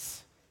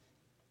witnesses.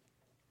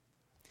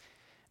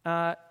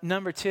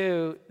 Number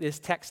 2, this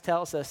text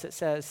tells us, it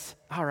says,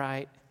 all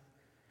right,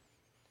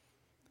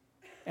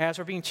 as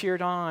we're being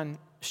cheered on,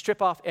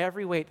 strip off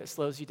every weight that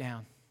slows you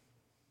down.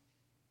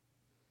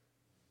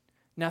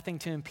 Nothing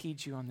to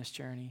impede you on this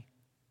journey.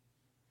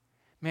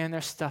 Man,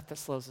 there's stuff that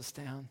slows us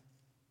down.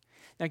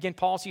 Now again,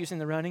 Paul's using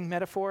the running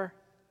metaphor.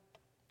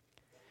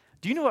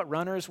 Do you know what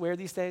runners wear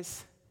these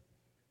days?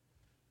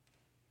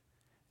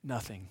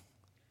 Nothing.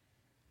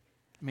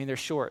 I mean, their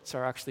shorts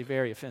are actually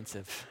very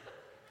offensive.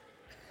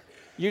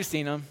 You've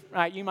seen them,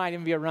 right? You might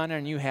even be a runner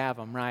and you have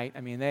them, right?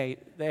 I mean, they,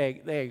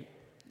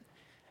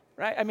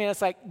 right? I mean,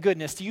 it's like,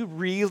 goodness, do you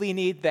really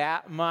need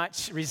that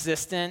much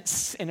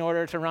resistance in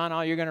order to run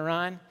all you're going to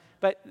run?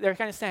 But they're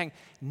kind of saying,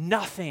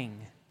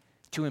 nothing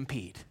to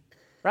impede,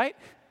 right?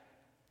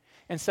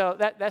 And so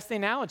that's the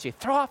analogy.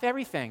 Throw off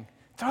everything.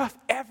 Throw off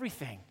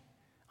everything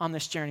on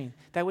this journey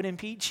that would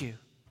impede you,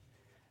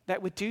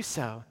 that would do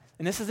so.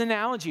 And this is an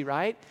analogy,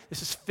 right?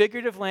 This is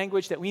figurative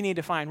language that we need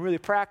to find really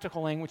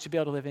practical language to be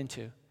able to live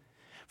into.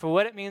 For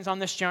what it means on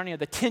this journey of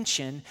the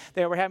tension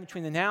that we're having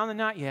between the now and the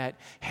not yet,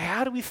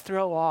 how do we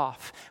throw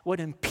off what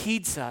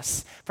impedes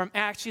us from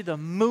actually the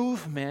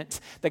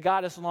movement that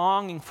God is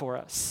longing for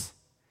us,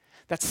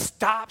 that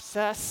stops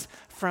us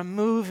from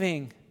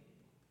moving?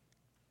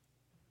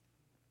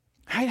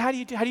 Right? How do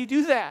you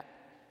do that?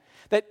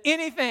 That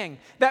anything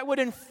that would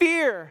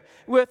interfere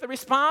with a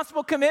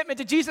responsible commitment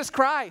to Jesus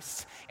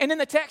Christ. And in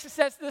the text it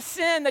says the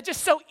sin that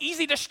just so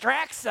easily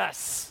distracts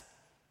us.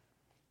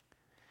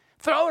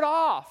 Throw it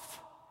off.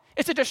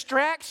 It's a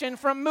distraction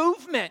from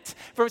movement,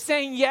 from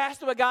saying yes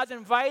to what God's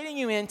inviting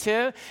you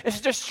into.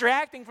 It's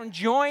distracting from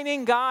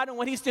joining God and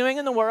what He's doing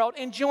in the world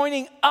and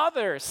joining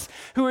others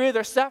who are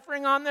either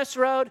suffering on this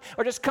road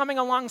or just coming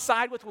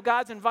alongside with what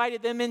God's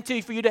invited them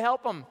into for you to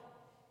help them.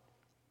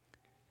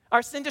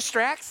 Our sin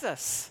distracts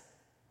us.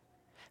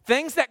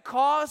 Things that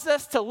cause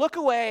us to look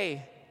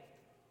away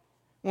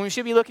when we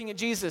should be looking at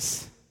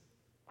Jesus.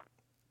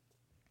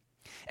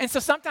 And so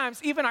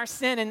sometimes even our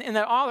sin, and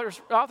the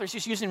author's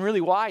just using really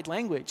wide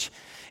language,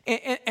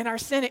 and our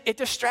sin, it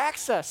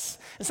distracts us.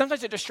 And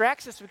sometimes it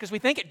distracts us because we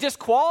think it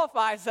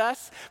disqualifies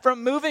us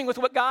from moving with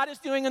what God is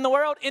doing in the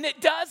world, and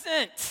it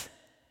doesn't.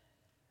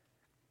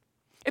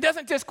 It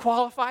doesn't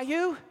disqualify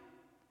you.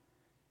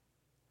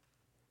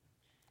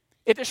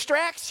 It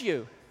distracts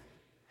you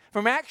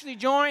from actually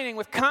joining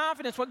with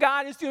confidence what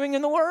God is doing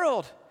in the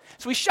world.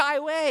 So we shy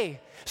away.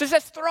 So it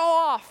says throw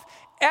off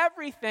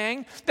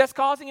everything that's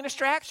causing a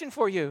distraction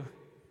for you.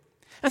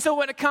 And so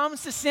when it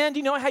comes to sin, do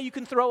you know how you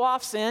can throw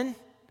off sin?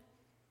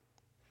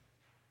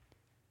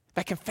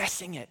 By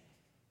confessing it.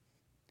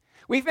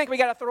 We think we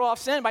got to throw off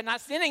sin by not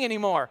sinning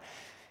anymore.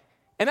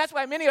 And that's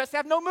why many of us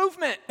have no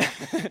movement.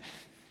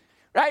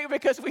 Right?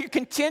 Because we're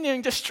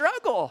continuing to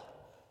struggle.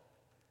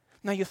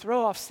 No, you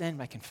throw off sin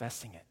by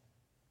confessing it.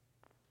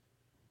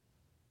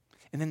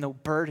 And then the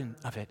burden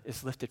of it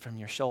is lifted from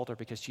your shoulder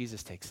because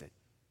Jesus takes it.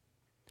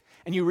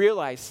 And you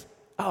realize,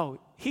 oh,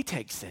 He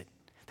takes it.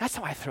 That's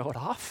how I throw it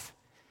off.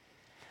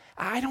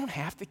 I don't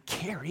have to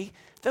carry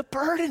the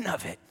burden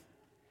of it.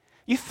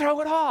 You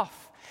throw it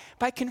off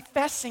by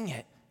confessing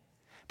it,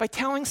 by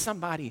telling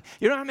somebody.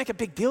 You don't have to make a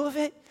big deal of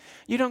it.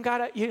 You don't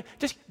gotta, you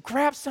just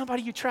grab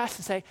somebody you trust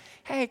and say,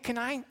 hey, can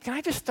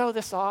I just throw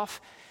this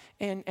off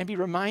and be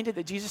reminded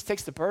that Jesus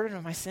takes the burden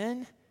of my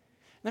sin?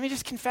 Let me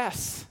just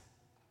confess.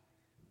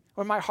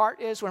 Where my heart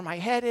is, where my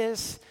head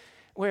is,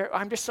 where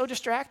I'm just so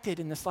distracted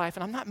in this life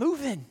and I'm not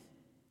moving.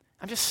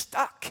 I'm just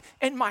stuck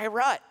in my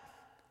rut.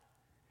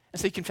 And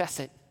so you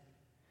confess it.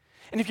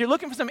 And if you're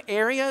looking for some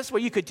areas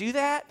where you could do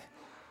that,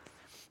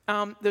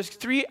 I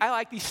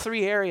like these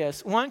 3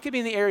 areas. One could be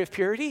in the area of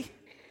purity.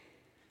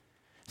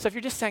 So if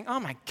you're just saying,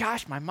 oh my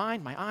gosh, my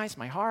mind, my eyes,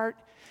 my heart,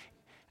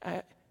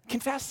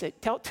 confess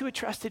it. Tell it to a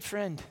trusted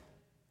friend.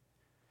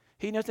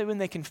 He knows that when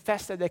they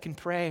confess that, they can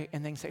pray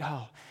and then say,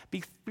 oh,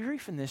 be free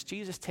from this.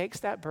 Jesus takes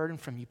that burden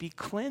from you. Be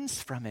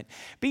cleansed from it.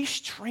 Be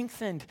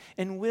strengthened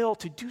in will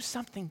to do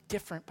something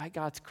different by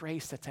God's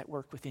grace that's at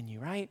work within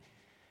you, right?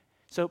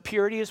 So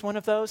purity is one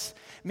of those.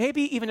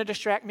 Maybe even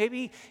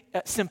maybe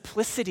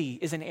simplicity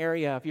is an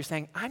area of you're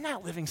saying, I'm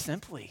not living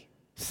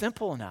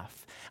simple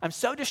enough. I'm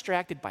so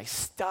distracted by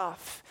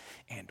stuff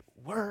and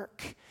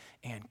work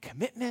and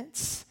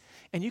commitments.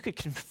 And you could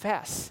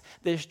confess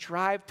this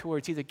drive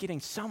towards either getting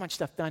so much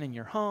stuff done in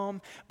your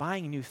home,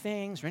 buying new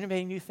things,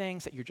 renovating new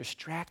things, that you're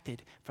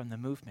distracted from the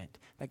movement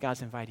that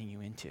God's inviting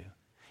you into.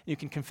 You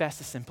can confess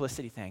the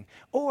simplicity thing.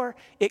 Or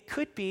it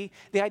could be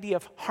the idea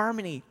of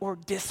harmony or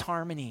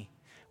disharmony,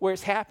 where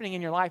it's happening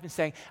in your life and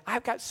saying,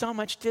 I've got so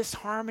much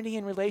disharmony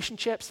in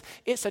relationships,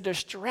 it's a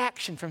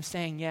distraction from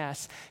saying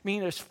yes.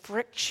 Meaning there's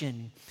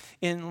friction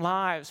in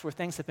lives where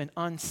things have been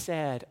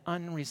unsaid,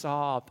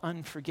 unresolved,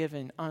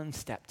 unforgiven,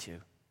 unstepped to.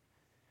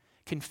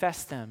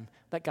 Confess them.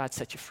 Let God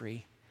set you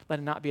free. Let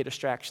it not be a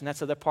distraction. That's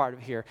the other part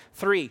of it here.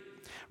 3,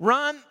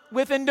 run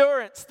with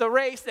endurance the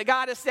race that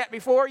God has set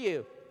before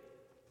you.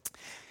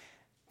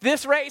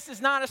 This race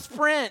is not a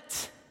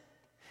sprint.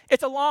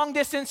 It's a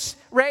long-distance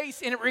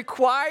race, and it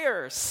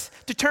requires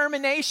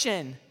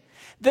determination.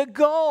 The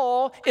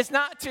goal is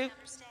not to...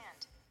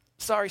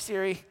 Sorry,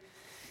 Siri.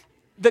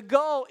 The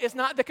goal is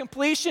not the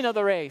completion of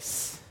the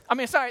race.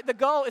 The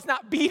goal is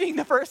not beating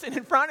the person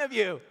in front of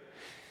you.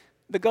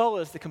 The goal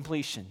is the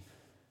completion,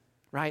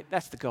 right?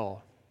 That's the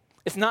goal.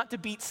 It's not to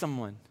beat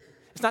someone.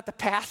 It's not to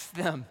pass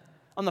them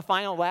on the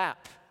final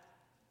lap.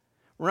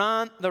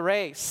 Run the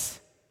race.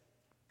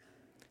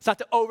 It's not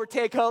to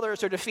overtake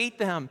others or defeat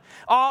them.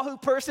 All who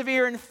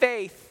persevere in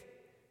faith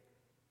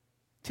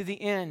to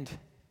the end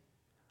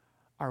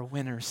are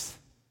winners.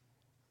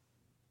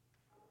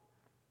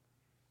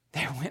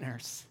 They're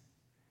winners.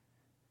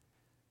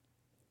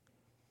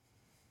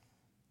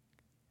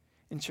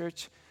 In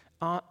church,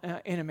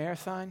 in a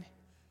marathon,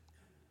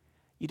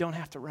 you don't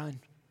have to run.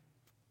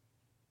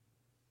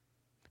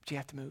 But you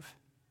have to move.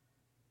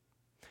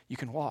 You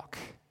can walk,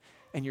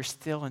 and you're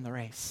still in the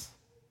race.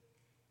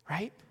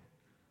 Right?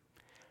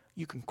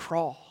 You can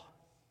crawl,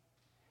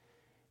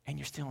 and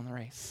you're still in the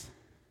race.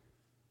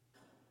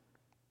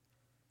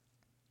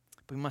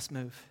 But we must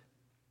move.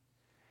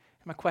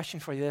 And my question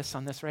for you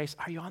on this race,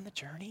 are you on the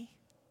journey?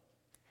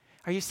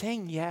 Are you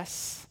saying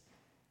yes?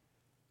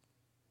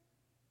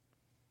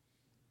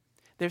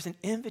 There's an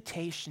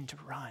invitation to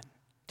run,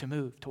 to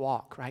move, to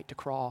walk, right? To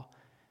crawl.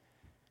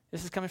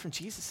 This is coming from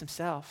Jesus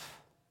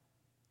himself.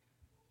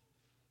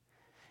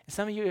 And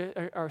some of you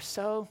are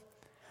so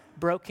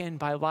broken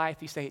by life,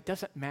 you say, it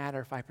doesn't matter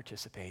if I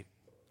participate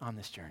on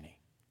this journey.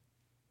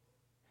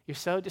 You're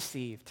so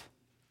deceived.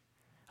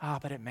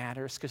 But it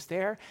matters because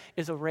there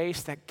is a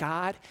race that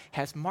God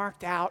has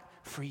marked out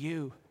for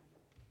you.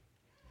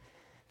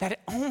 That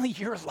only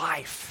your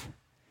life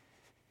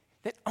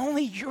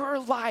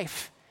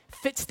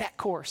fits that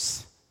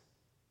course.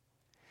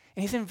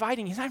 And he's not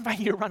inviting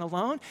you to run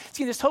alone.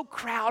 See, this whole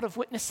crowd of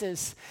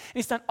witnesses. And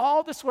he's done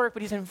all this work,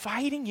 but he's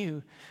inviting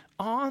you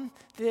on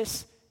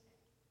this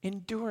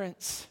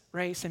endurance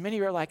race. And many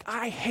of you are like,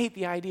 I hate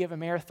the idea of a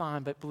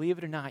marathon, but believe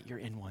it or not, you're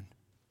in one.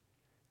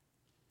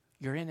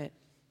 You're in it.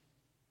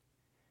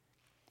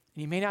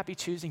 And you may not be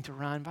choosing to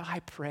run, but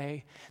I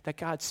pray that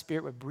God's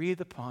Spirit would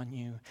breathe upon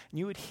you, and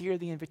you would hear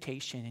the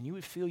invitation, and you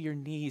would feel your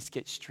knees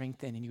get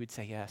strengthened, and you would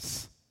say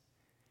yes.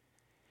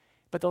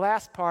 But the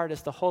last part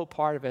is the whole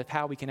part of it,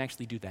 how we can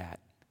actually do that.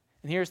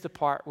 And here's the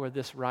part where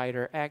this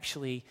writer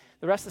actually,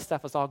 the rest of the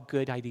stuff was all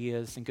good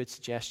ideas and good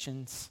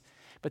suggestions,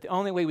 but the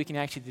only way we can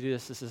actually do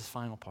this is this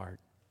final part.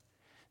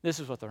 This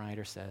is what the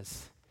writer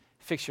says.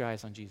 Fix your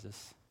eyes on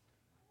Jesus.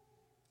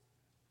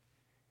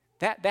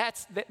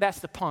 That's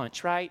the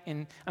punch, right?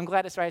 And I'm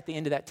glad it's right at the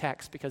end of that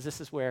text because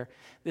this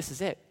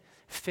is it.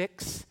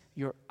 Fix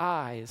your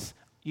eyes.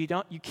 You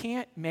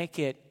can't make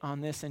it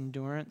on this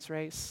endurance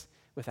race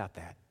without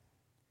that.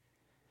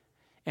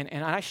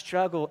 And I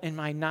struggle in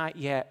my not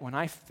yet when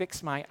I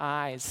fix my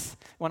eyes,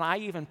 when I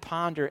even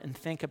ponder and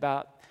think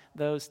about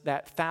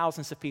that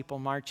thousands of people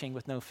marching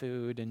with no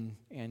food and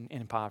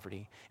in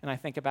poverty. And I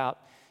think about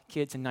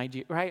kids in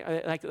Nigeria,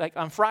 right? Like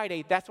on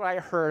Friday, that's what I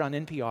heard on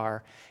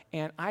NPR.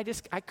 And I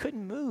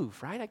couldn't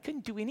move, right? I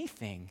couldn't do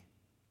anything.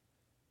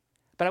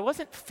 But I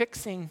wasn't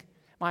fixing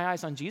my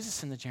eyes on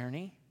Jesus in the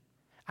journey.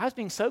 I was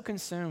being so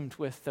consumed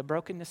with the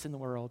brokenness in the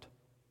world.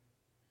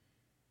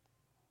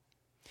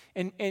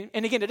 And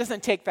again, it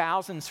doesn't take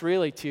thousands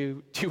really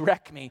to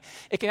wreck me.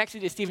 It can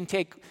actually just even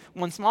take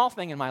one small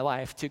thing in my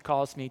life to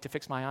cause me to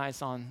fix my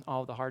eyes on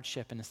all the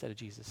hardship instead of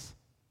Jesus.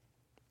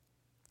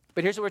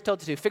 But here's what we're told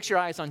to do. Fix your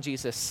eyes on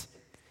Jesus.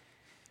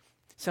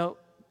 So,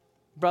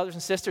 brothers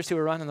and sisters who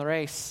are running the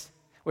race,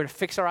 we're to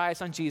fix our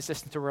eyes on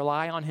Jesus and to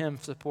rely on him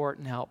for support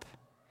and help.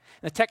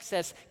 And the text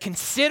says,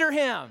 consider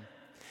him.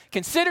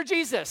 Consider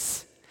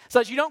Jesus so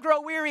that you don't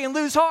grow weary and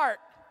lose heart.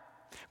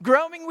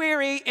 Growing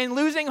weary and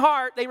losing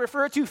heart, they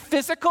refer to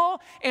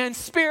physical and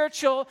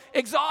spiritual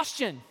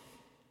exhaustion.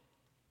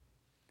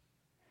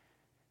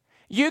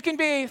 You can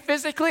be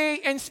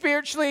physically and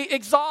spiritually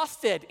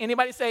exhausted.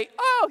 Anybody say,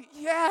 oh,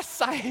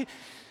 yes,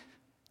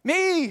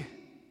 me.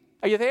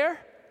 Are you there?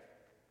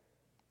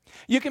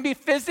 You can be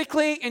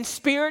physically and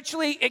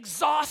spiritually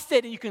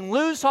exhausted and you can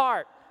lose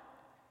heart.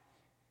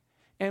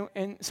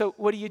 And so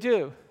what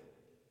do?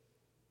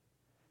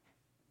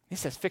 He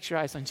says, fix your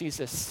eyes on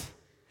Jesus.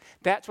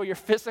 That's where your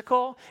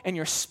physical and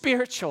your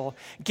spiritual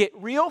get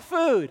real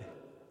food,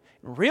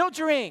 real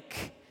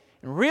drink,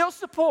 and real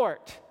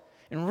support,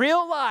 and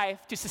real life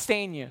to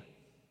sustain you.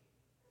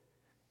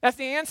 That's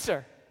the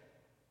answer.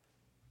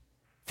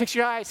 Fix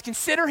your eyes.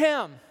 Consider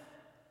him.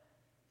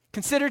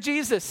 Consider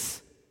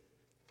Jesus.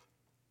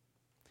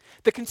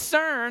 The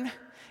concern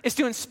is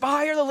to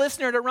inspire the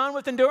listener to run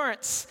with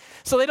endurance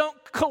so they don't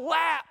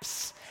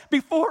collapse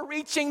before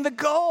reaching the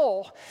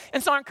goal.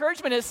 And so our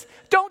encouragement is,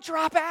 don't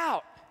drop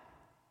out.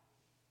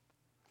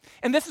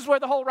 And this is where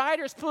the whole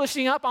writer is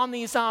pushing up on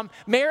these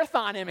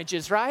marathon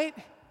images, right?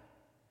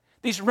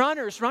 These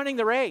runners running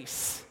the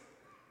race.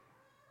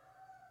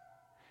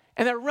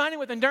 And they're running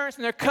with endurance,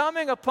 and they're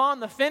coming upon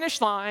the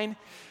finish line.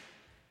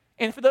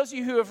 And for those of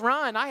you who have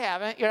run, I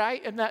haven't,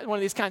 right? I'm not one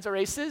of these kinds of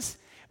races.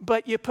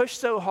 But you push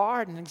so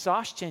hard and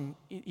exhaustion,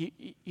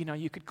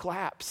 you could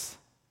collapse.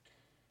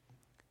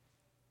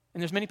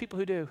 And there's many people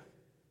who do.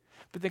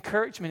 But the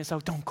encouragement is,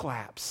 don't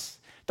collapse.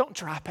 Don't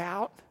drop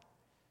out.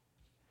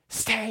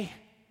 Stay.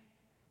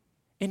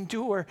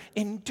 Endure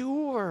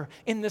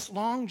in this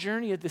long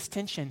journey of this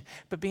tension,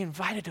 but be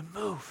invited to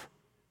move.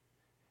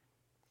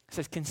 It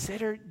says,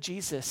 consider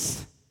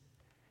Jesus.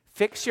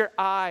 Fix your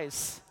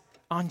eyes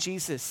on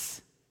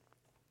Jesus.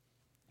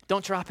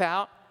 Don't drop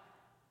out.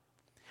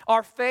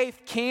 Our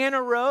faith can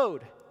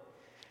erode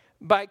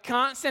by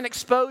constant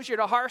exposure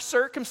to harsh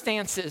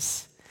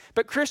circumstances.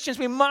 But Christians,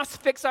 we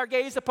must fix our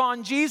gaze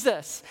upon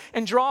Jesus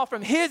and draw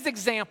from his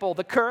example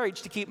the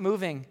courage to keep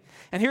moving.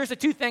 And here's the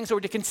two things that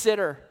we're to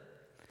consider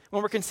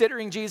when we're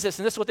considering Jesus,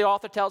 and this is what the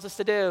author tells us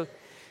to do.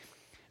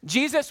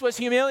 Jesus was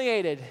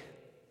humiliated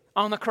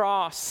on the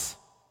cross.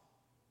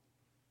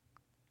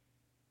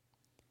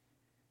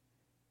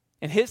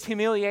 And his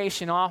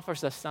humiliation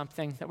offers us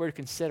something that we're to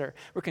consider.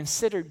 We're to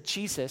consider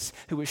Jesus,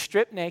 who was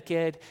stripped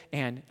naked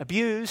and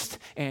abused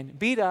and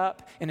beat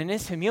up. And in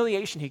his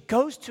humiliation, he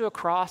goes to a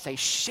cross, a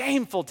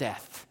shameful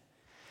death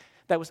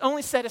that was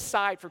only set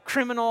aside for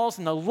criminals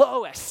and the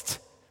lowest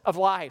of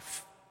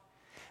life.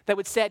 That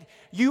would said,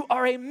 you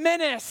are a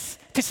menace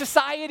to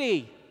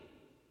society.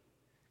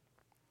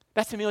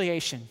 That's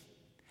humiliation.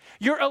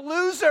 You're a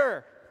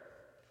loser.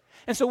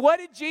 And so what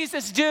did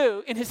Jesus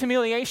do in his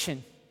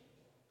humiliation?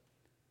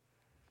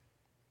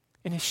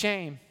 In his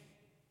shame?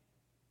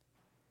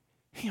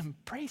 He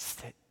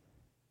embraced it.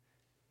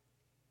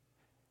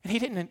 And he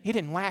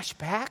didn't lash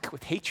back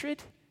with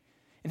hatred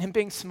and him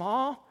being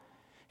small.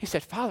 He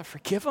said, Father,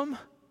 forgive him.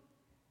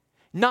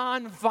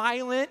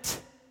 Non-violently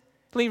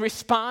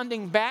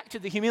responding back to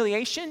the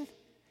humiliation.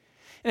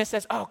 And it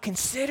says,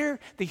 consider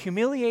the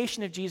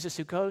humiliation of Jesus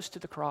who goes to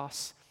the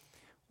cross.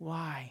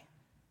 Why?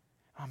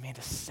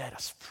 To set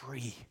us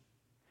free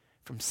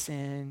from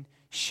sin,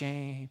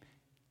 shame,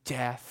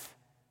 death.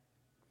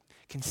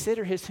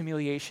 Consider his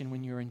humiliation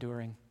when you're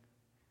enduring.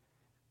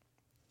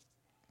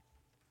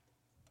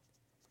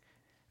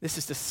 This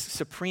is the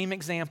supreme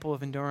example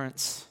of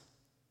endurance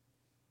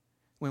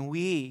when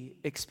we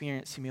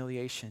experience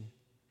humiliation.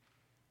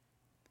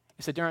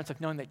 It's endurance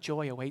of knowing that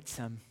joy awaits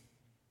him.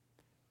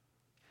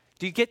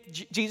 Do you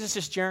get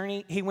Jesus'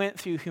 journey? He went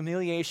through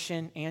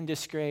humiliation and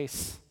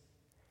disgrace.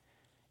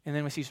 And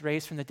then when he's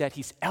raised from the dead,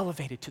 he's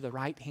elevated to the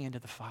right hand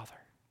of the Father.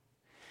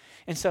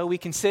 And so we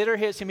consider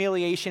his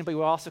humiliation, but we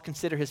will also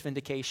consider his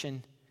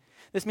vindication.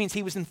 This means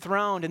he was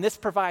enthroned, and this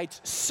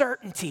provides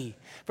certainty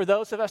for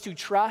those of us who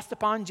trust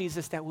upon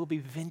Jesus that we'll be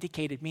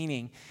vindicated,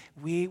 meaning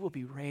we will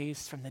be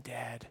raised from the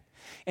dead.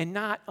 And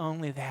not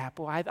only that,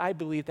 but I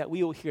believe that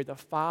we will hear the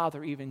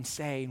Father even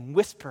say and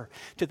whisper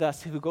to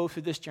us who go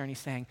through this journey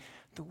saying,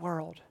 the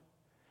world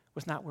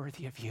was not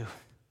worthy of you.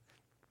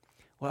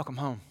 Welcome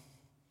home.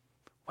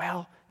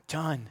 Well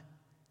done,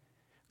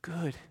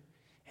 good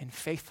and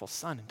faithful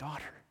son and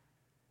daughter.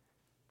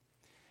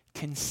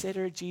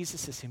 Consider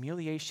Jesus'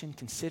 humiliation,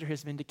 consider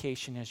his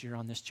vindication as you're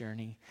on this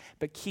journey,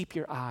 but keep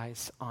your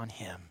eyes on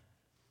him.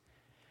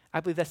 I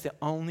believe that's the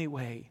only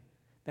way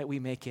that we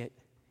make it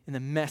in the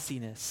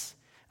messiness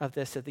of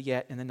this, of the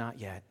yet and the not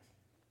yet.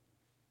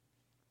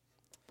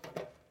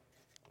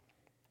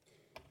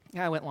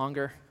 Yeah, I went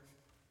longer.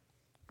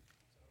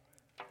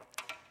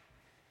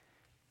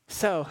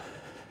 So,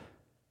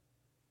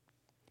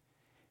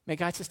 may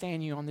God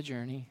sustain you on the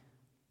journey.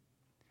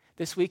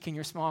 This week in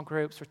your small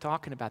groups, we're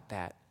talking about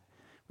that.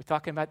 We're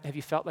talking about, have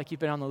you felt like you've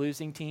been on the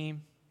losing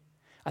team?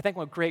 I think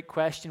what a great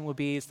question will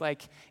be is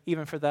like,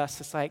 even for us,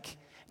 it's like,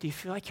 do you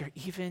feel like you're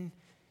even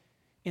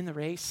in the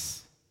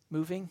race,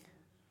 moving?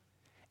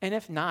 And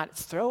if not,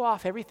 it's throw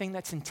off everything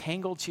that's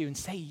entangled you and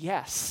say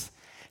yes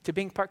to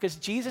being part, because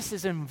Jesus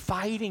is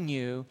inviting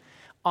you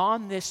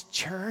on this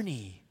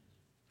journey.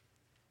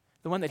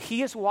 The one that he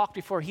has walked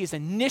before, he's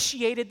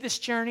initiated this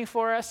journey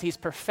for us, he's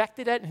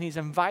perfected it, and he's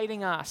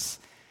inviting us,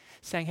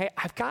 saying, hey,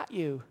 I've got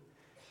you.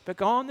 But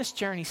go on this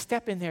journey,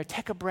 step in there,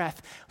 take a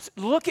breath.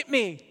 Look at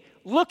me,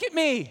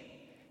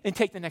 and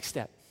take the next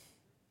step.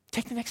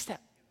 Take the next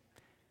step.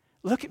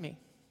 Look at me.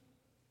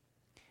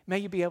 May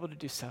you be able to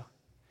do so.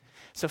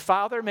 So,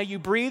 Father, may you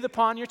breathe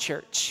upon your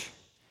church.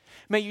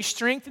 May you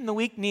strengthen the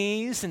weak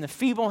knees and the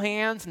feeble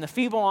hands and the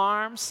feeble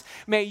arms.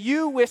 May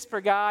you whisper,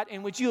 God,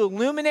 and would you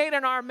illuminate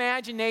in our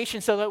imagination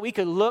so that we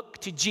could look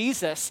to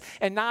Jesus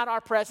and not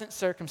our present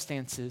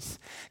circumstances.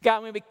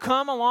 God, may we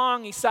come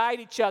alongside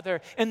each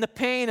other in the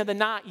pain of the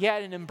not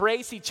yet and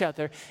embrace each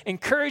other,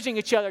 encouraging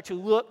each other to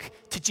look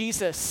to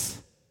Jesus.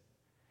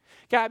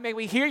 God, may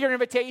we hear your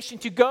invitation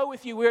to go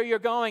with you where you're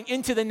going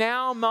into the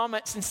now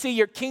moments and see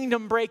your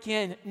kingdom break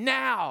in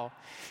now.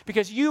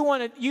 Because you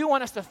want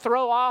us to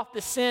throw off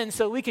the sin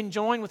so we can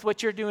join with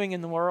what you're doing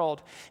in the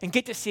world and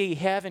get to see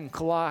heaven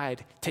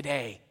collide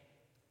today.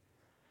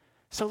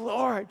 So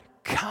Lord,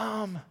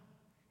 come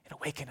and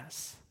awaken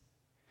us.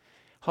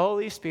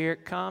 Holy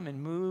Spirit, come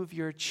and move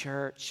your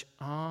church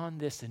on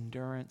this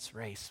endurance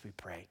race, we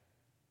pray.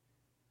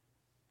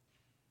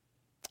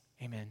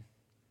 Amen.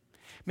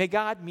 May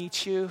God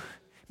meet you.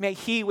 May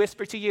he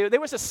whisper to you.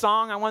 There was a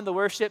song I wanted the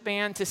worship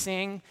band to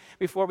sing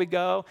before we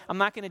go. I'm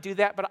not going to do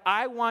that, but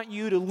I want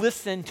you to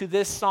listen to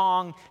this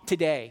song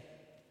today.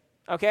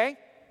 Okay?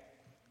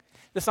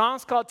 The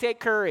song's called Take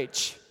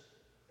Courage.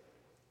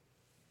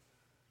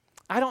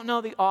 I don't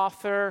know the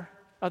author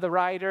or the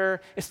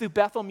writer. It's through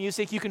Bethel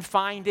Music. You can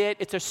find it.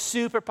 It's a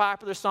super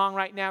popular song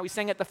right now. We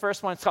sang it the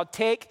first one. It's called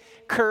Take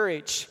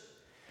Courage.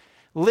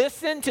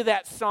 Listen to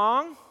that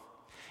song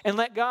and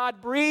let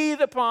God breathe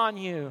upon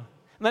you.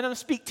 Let him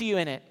speak to you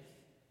in it.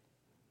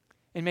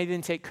 And maybe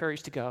then take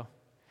courage to go.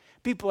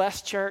 Be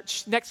blessed,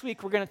 church. Next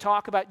week, we're going to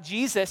talk about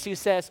Jesus, who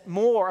says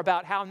more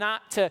about how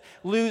not to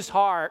lose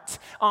heart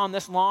on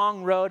this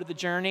long road of the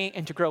journey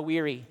and to grow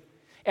weary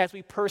as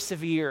we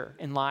persevere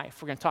in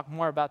life. We're going to talk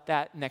more about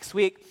that next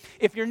week.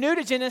 If you're new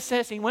to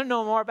Genesis and you want to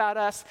know more about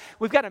us,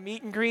 we've got a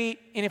meet and greet.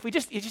 And if you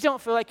just don't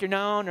feel like you're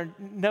known, or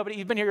nobody,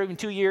 you've been here even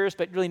 2 years,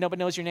 but really nobody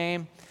knows your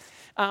name,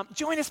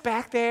 join us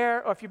back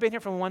there. Or if you've been here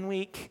for 1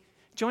 week,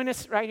 join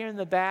us right here in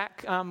the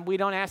back. We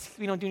don't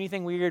do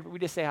anything weird. We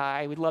just say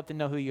hi. We'd love to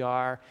know who you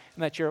are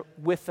and that you're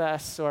with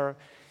us, or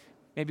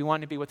maybe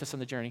want to be with us on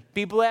the journey.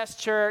 Be blessed,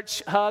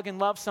 church. Hug and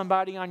love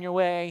somebody on your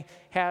way.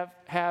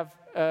 Have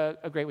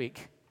a great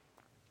week.